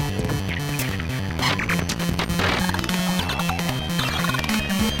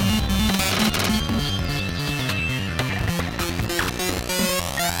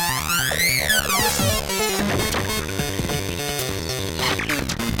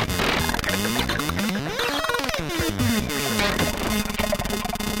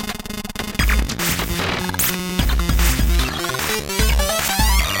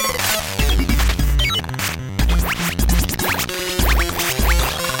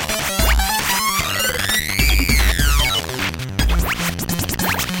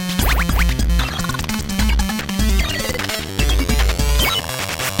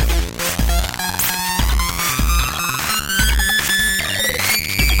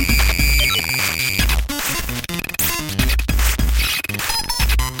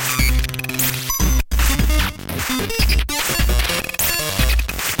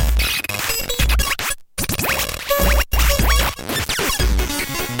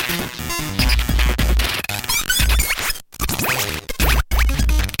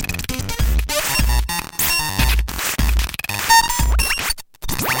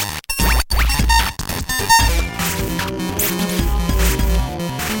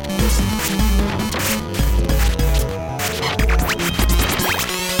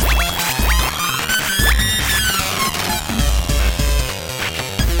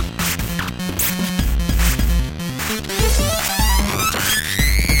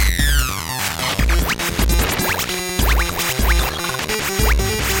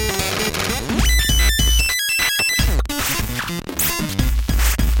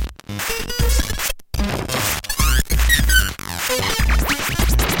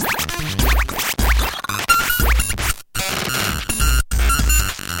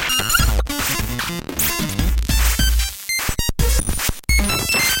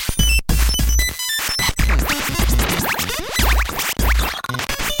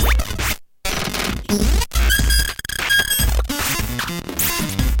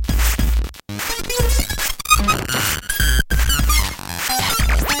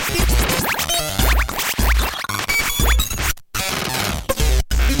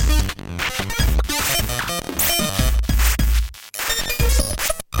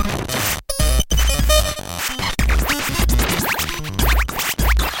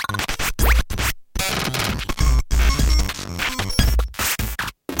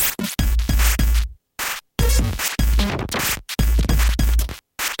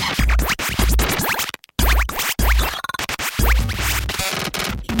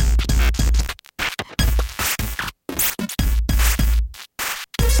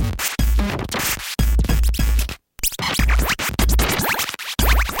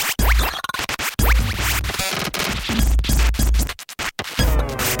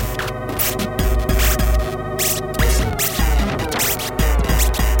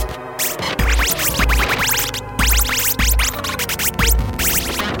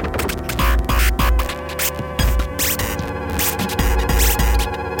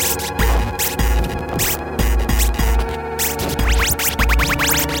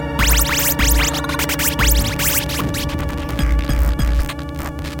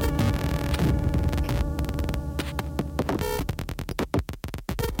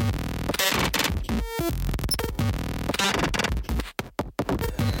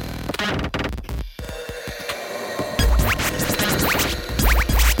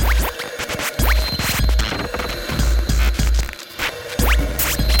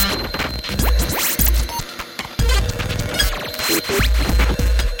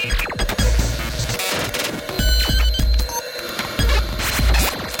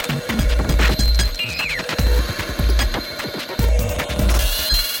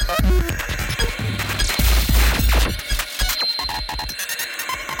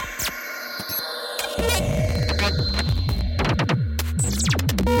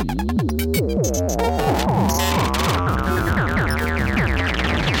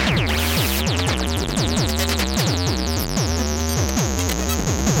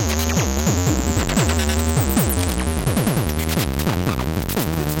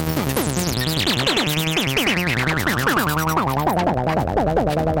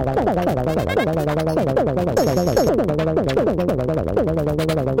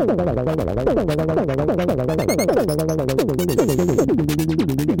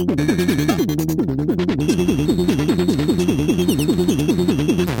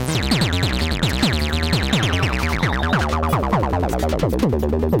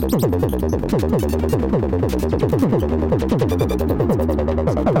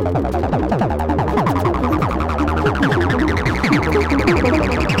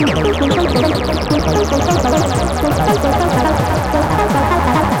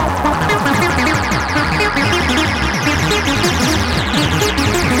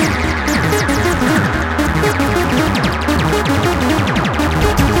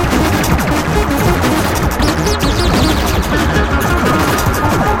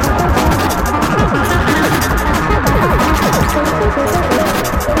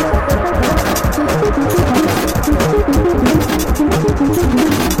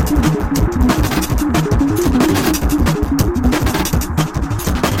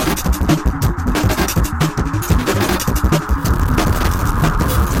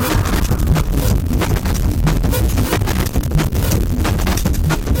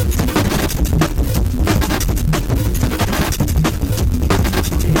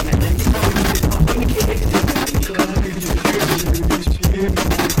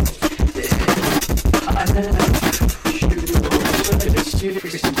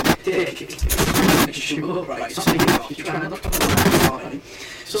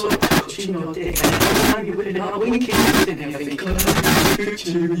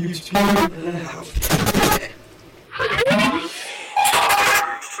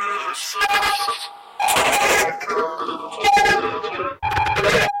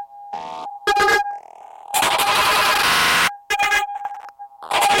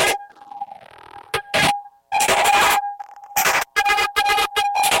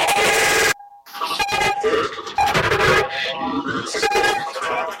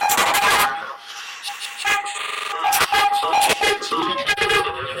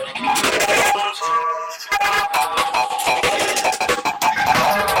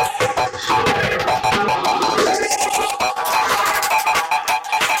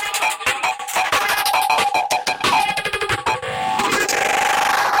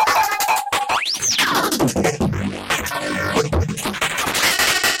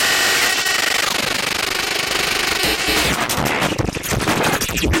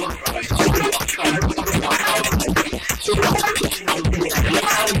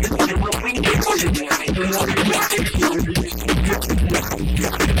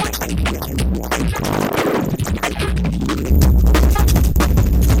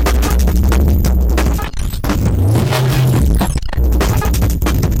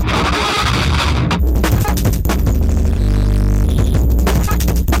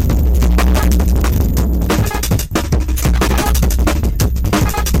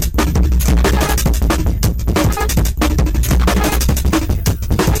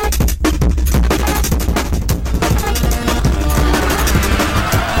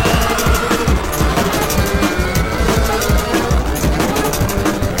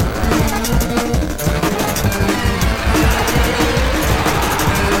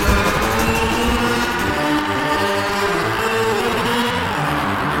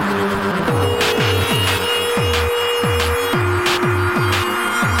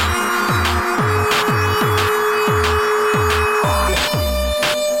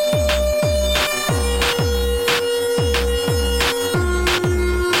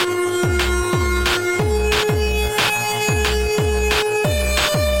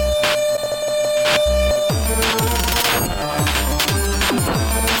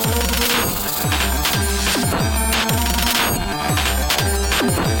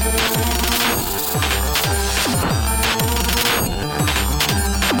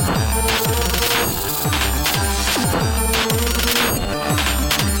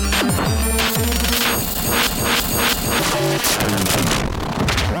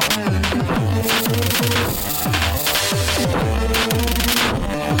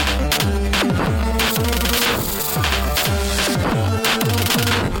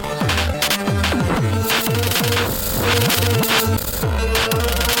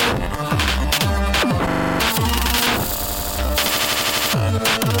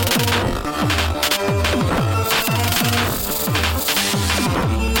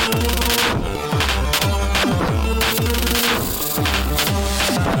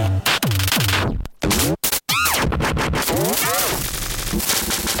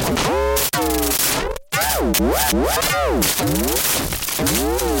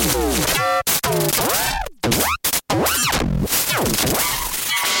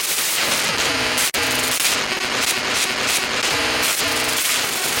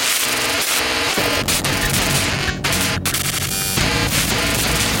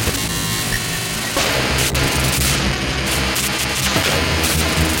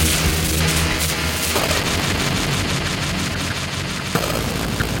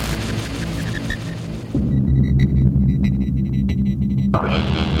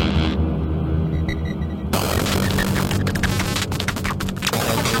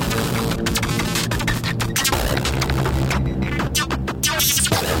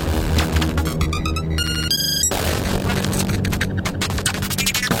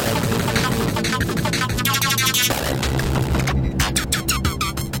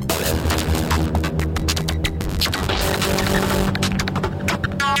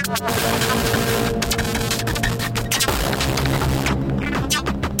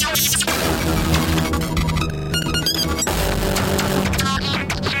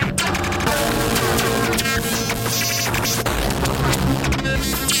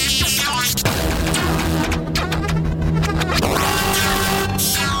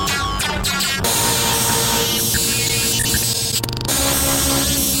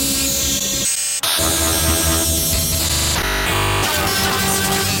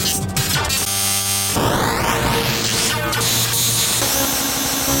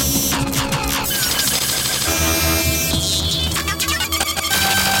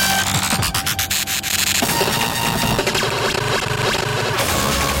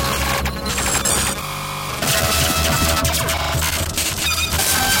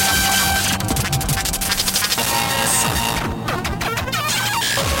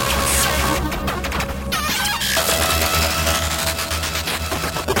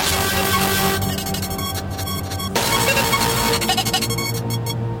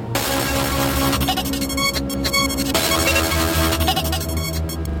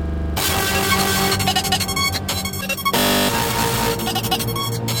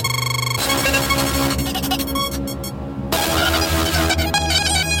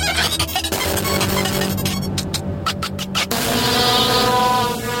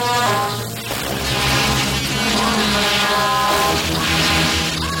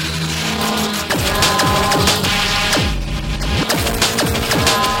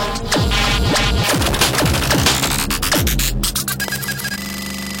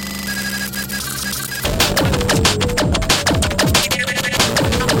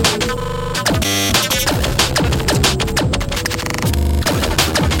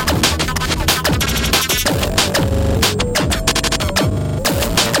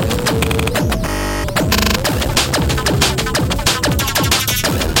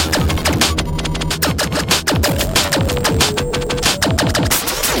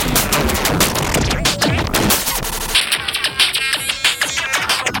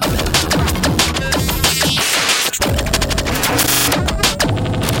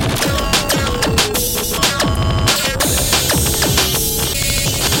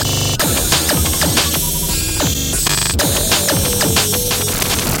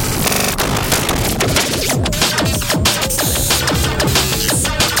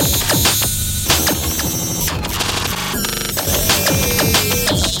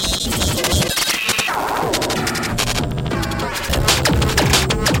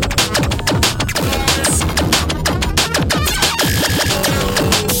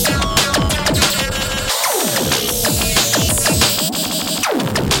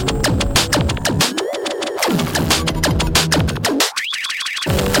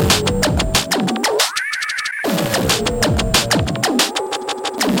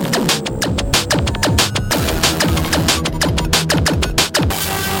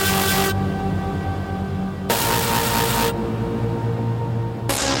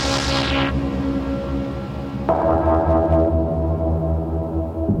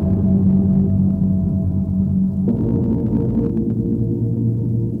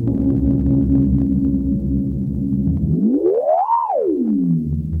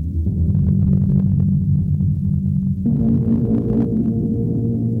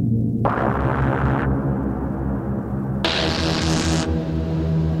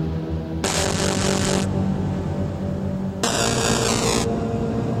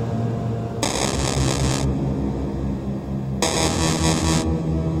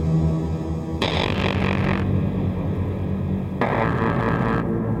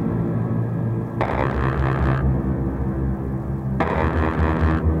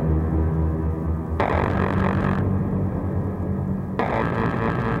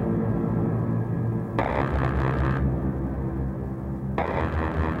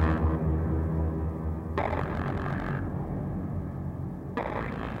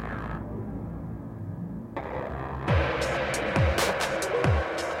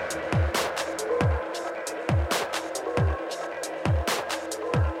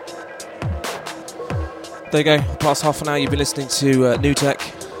 There you go, the past half an hour you've been listening to NeuTek.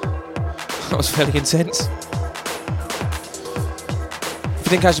 That was fairly intense. If you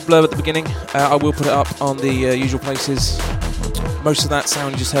didn't catch the blurb at the beginning, I will put it up on the usual places. Most of that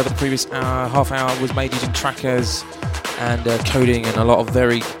sound you just heard in the previous half hour was made using trackers and coding and a lot of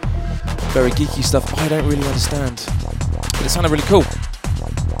very, very geeky stuff I don't really understand. But it sounded really cool.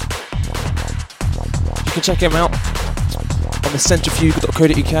 You can check him out on the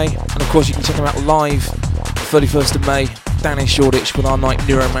centrifuge.co.uk, and of course you can check him out live the 31st of May down in Shoreditch with our night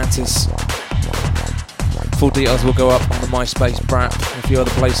Mantis. Full details will go up on the MySpace, Brap, and a few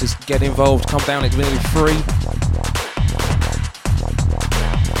other places. Get involved, come down, it's really free.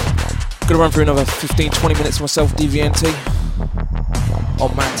 Gonna run through another 15-20 minutes of myself, DVNT,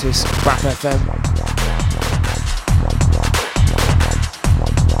 on Mantis, Brap FM.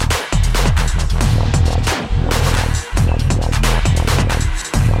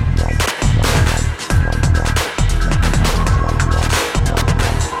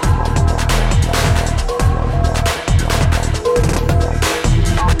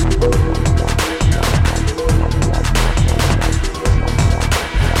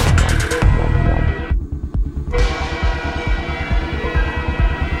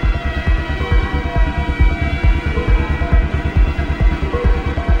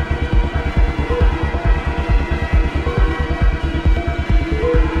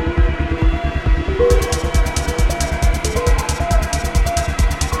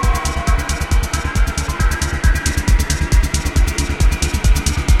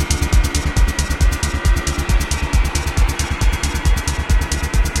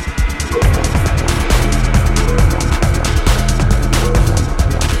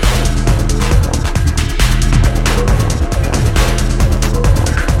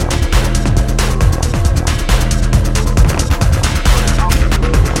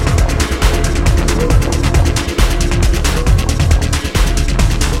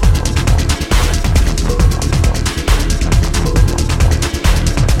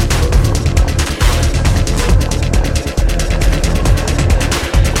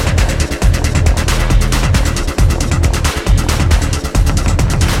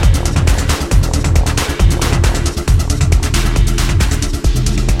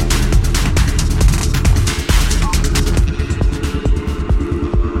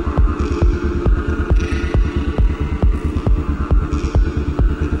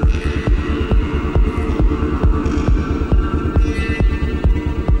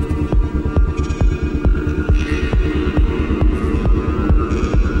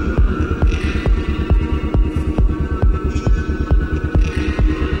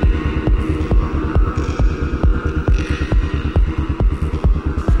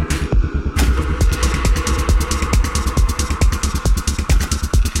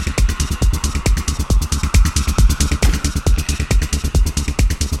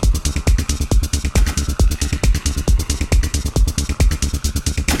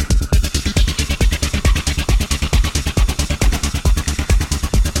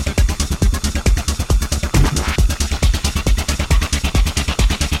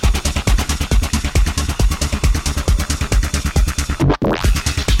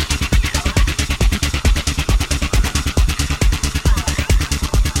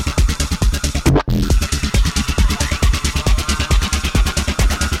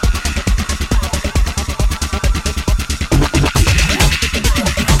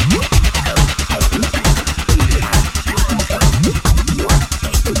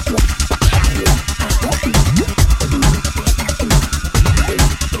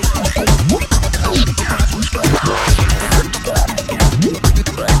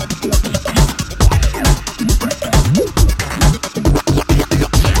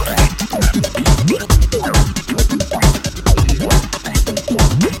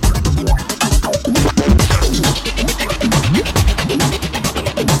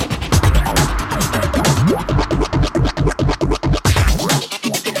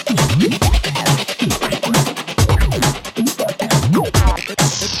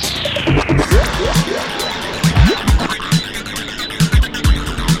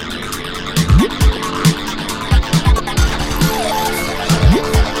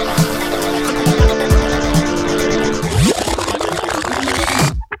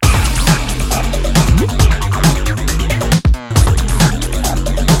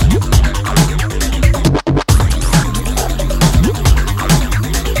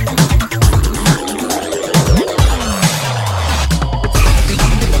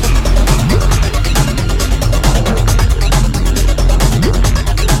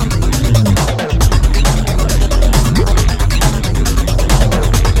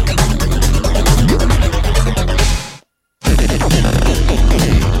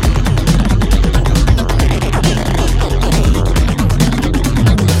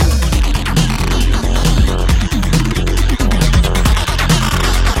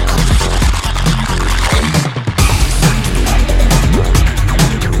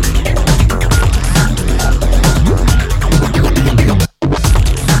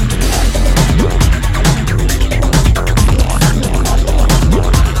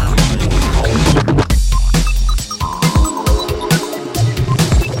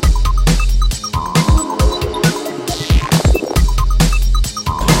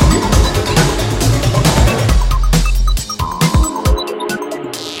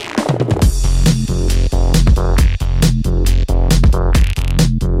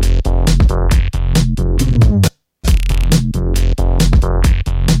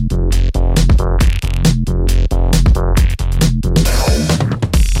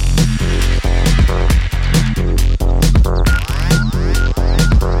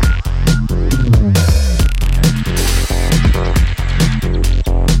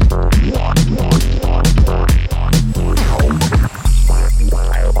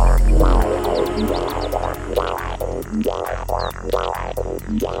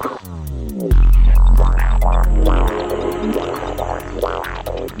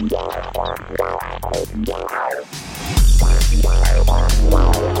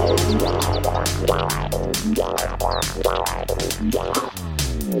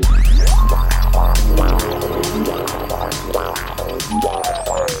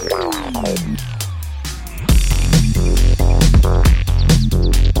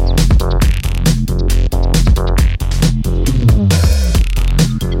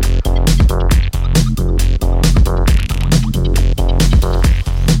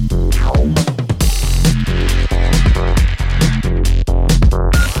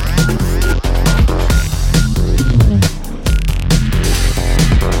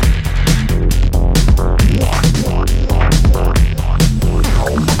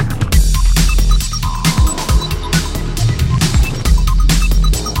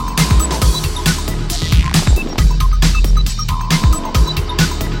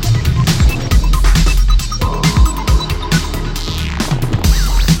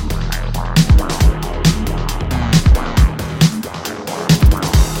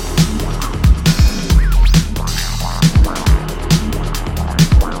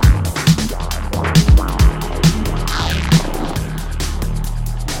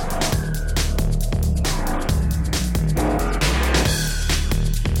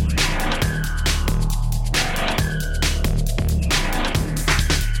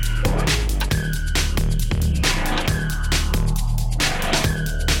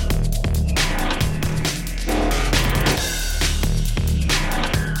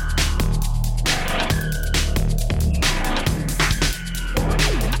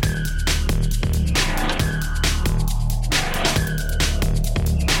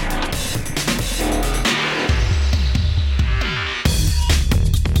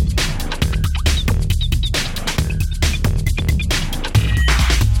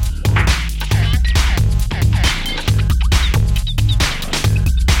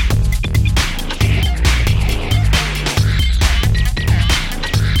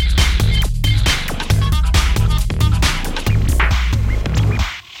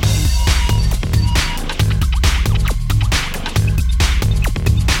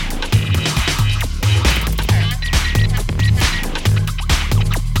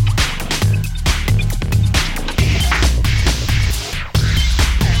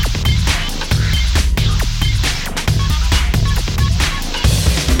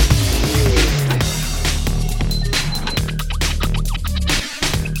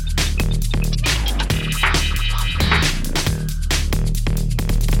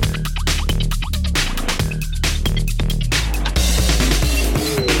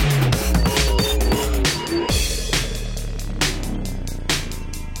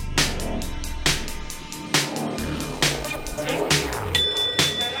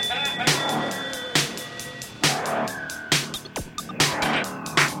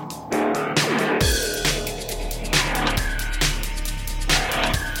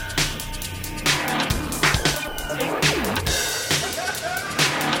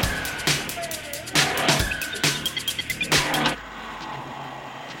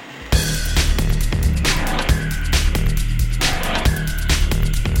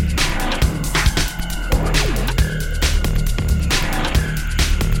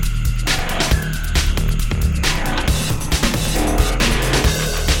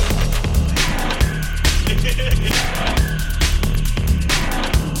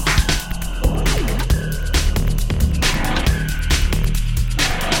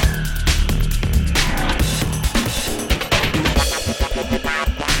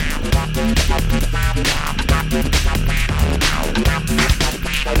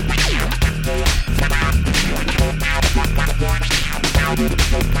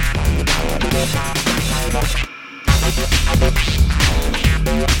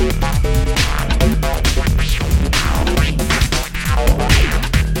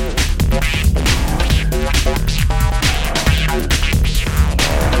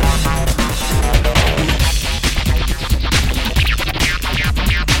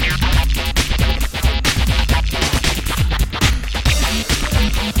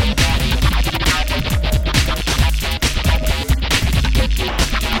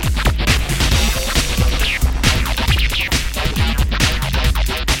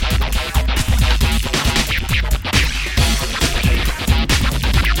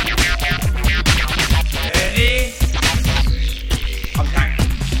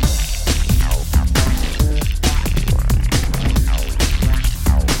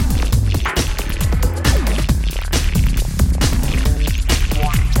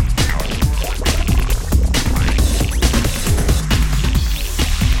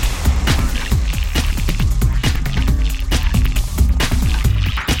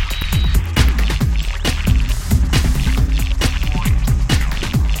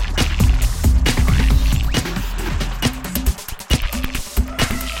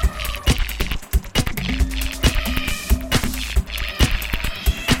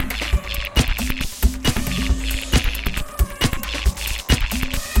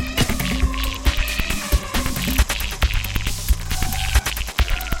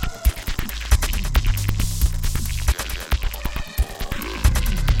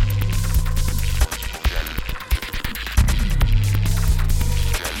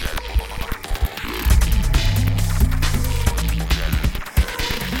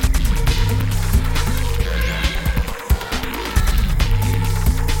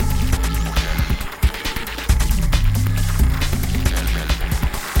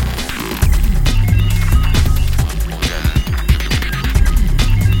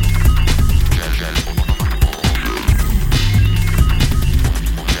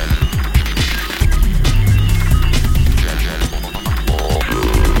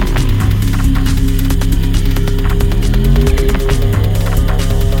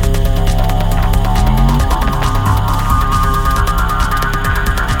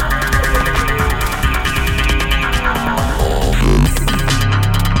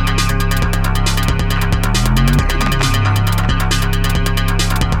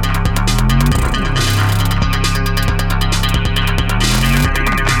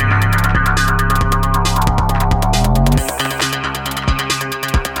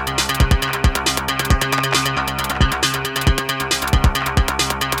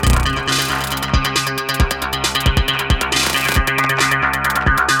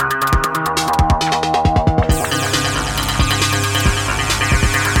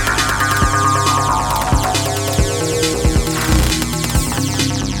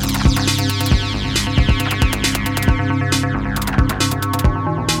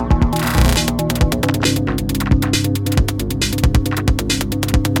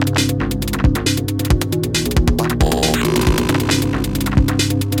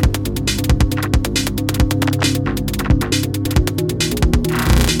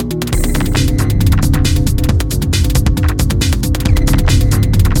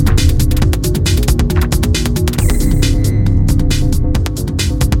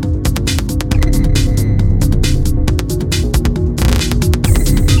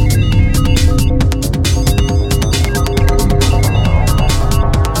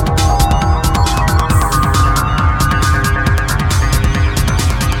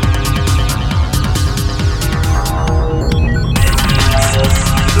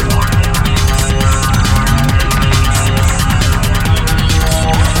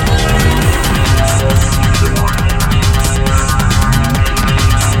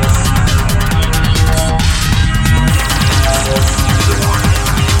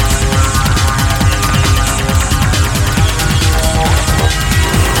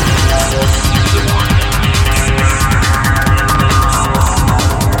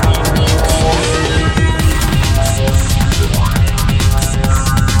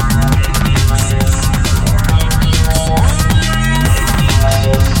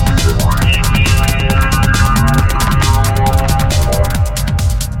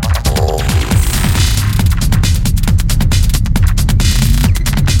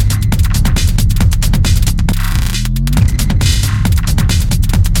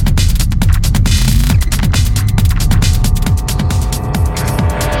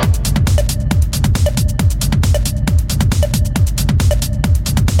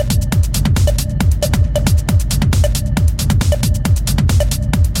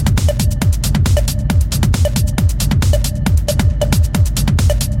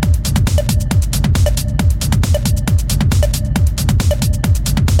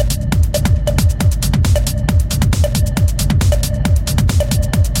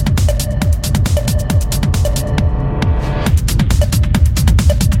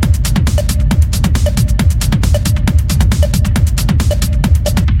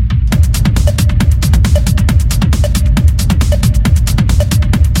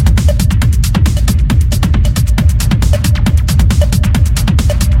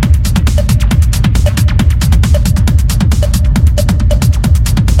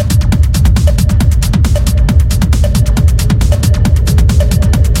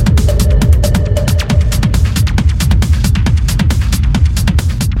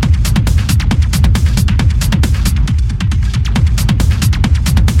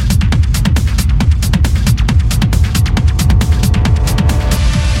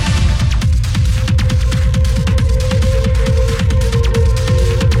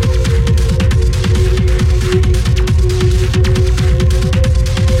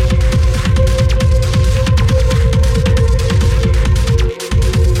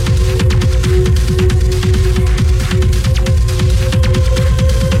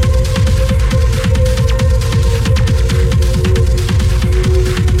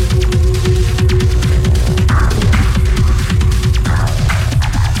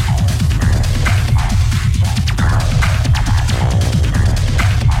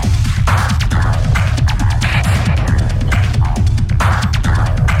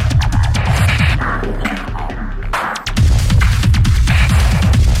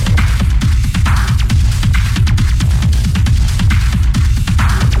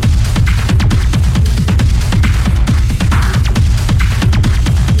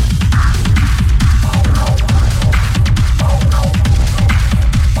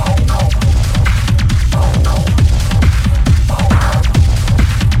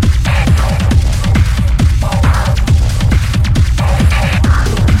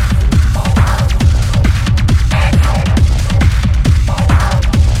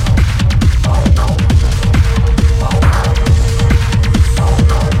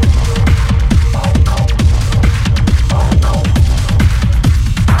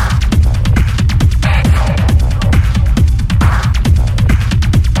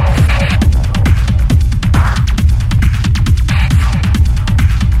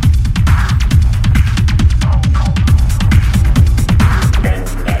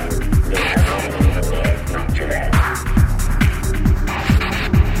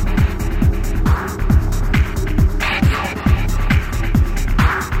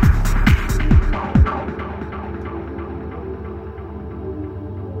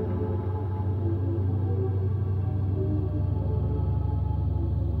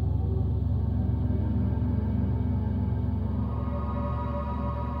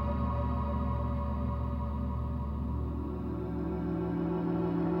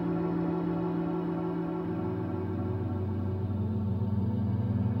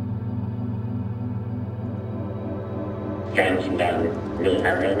 Changing them, the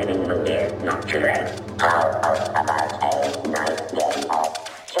aluminum will be not too late. How about a nice game of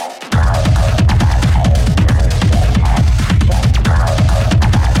chess?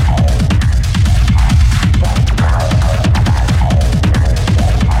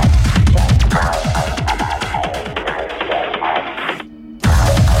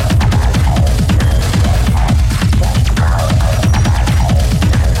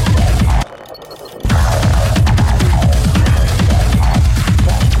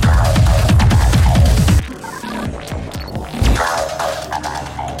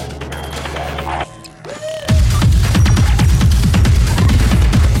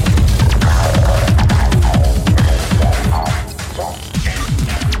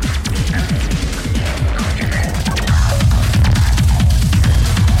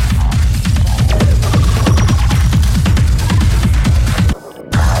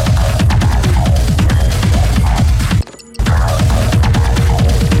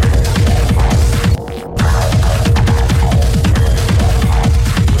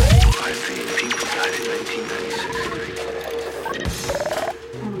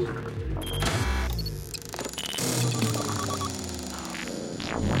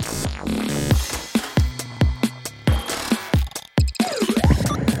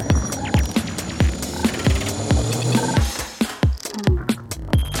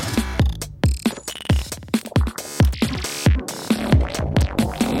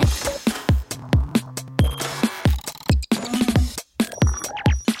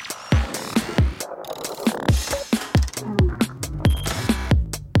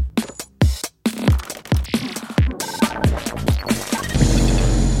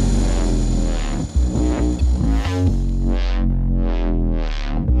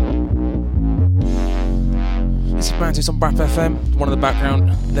 Mantis on Brap FM, one in the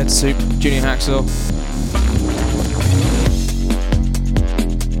background, Lead Soup, Junior Hacksaw.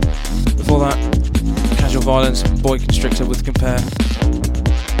 Before that, Casual Violence, Boy Constrictor with Compare.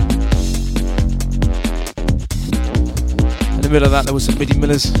 In the middle of that there was some MIDI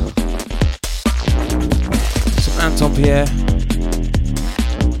Millers, some Anton Pierre,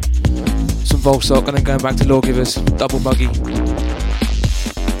 some Volsock, and then going back to Lawgivers, Double Buggy.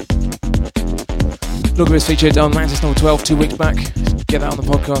 Lawgivers featured on Mantis number 12 2 weeks back. Get that on the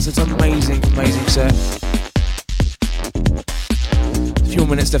podcast. It's an amazing, amazing set. A few more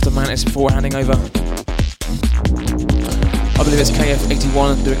minutes left of Mantis before handing over. I believe it's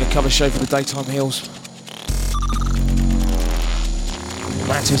KF81 doing a cover show for the Daytime Hills.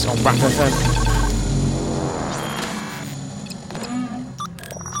 Mantis on Brap FM.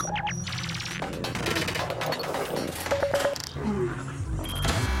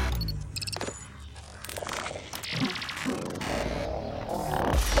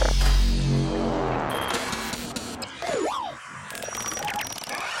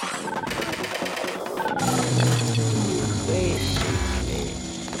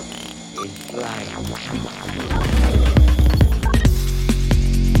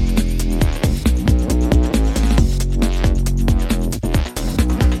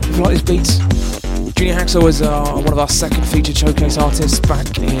 Hacksaw was one of our second featured showcase artists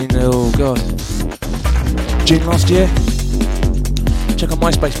back in, June last year. Check out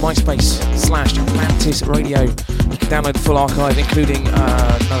MySpace/Mantis Radio. You can download the full archive, including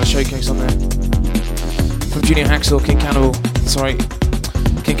another showcase on there. From Junior Hacksaw, King Cannibal,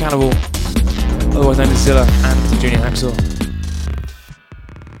 otherwise known as Zilla, and Junior Hacksaw.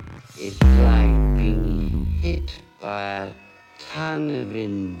 It's like being hit by a ton of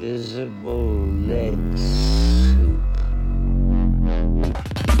invisible lead soup.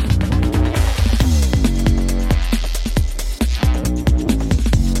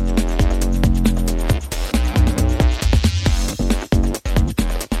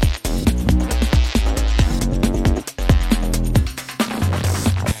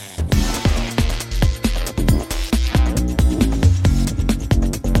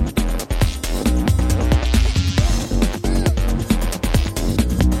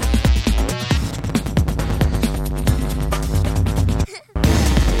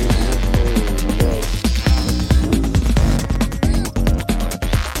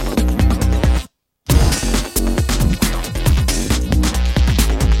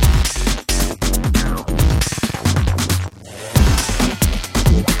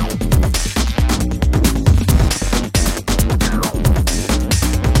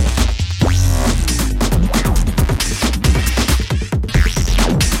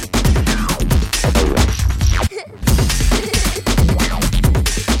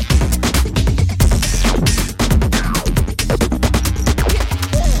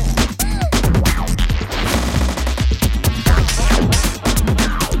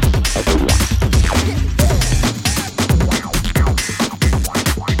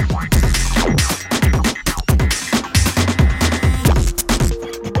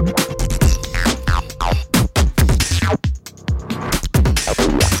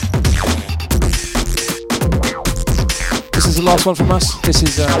 the last one from us. This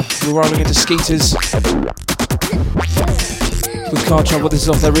is we're rolling into Skeeters with Car Trouble. This is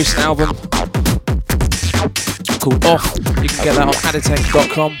off their recent album called Off. You can get that on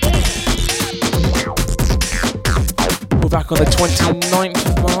aditech.com. We're back on the 29th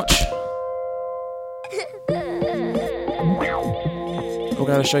of March. We're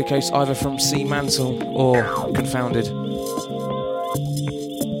going to showcase either from C Mantle or Confounded.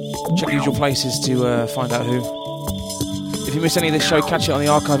 Check the usual places to find out who. If you miss any of this show, catch it on the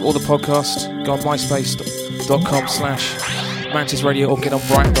archive or the podcast. Go on myspace.com/Mantis Radio or get on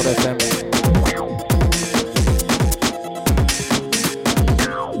bright.fm.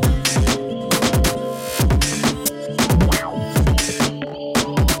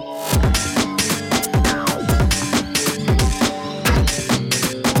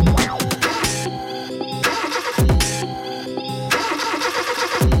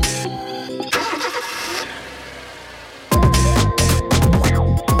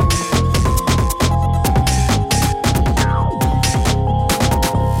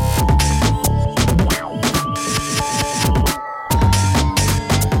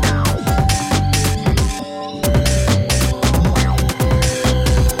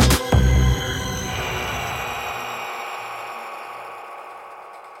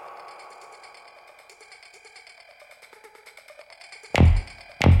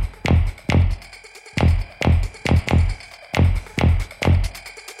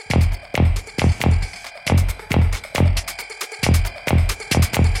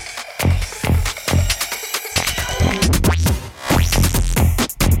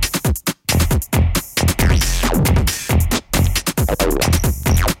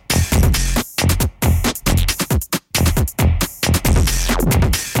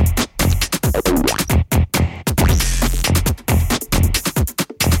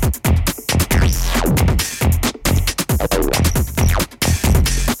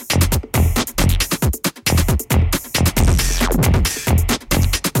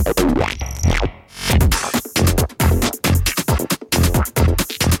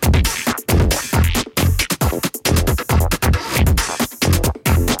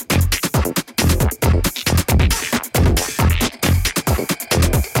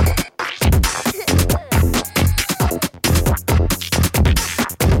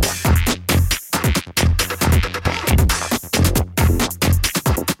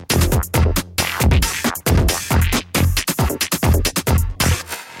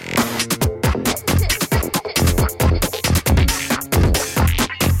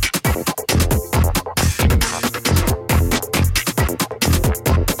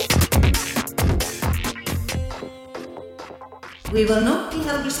 We will not be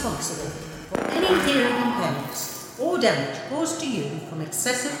held responsible for any hearing impairments or damage caused to you from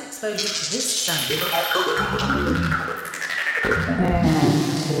excessive exposure to this sound.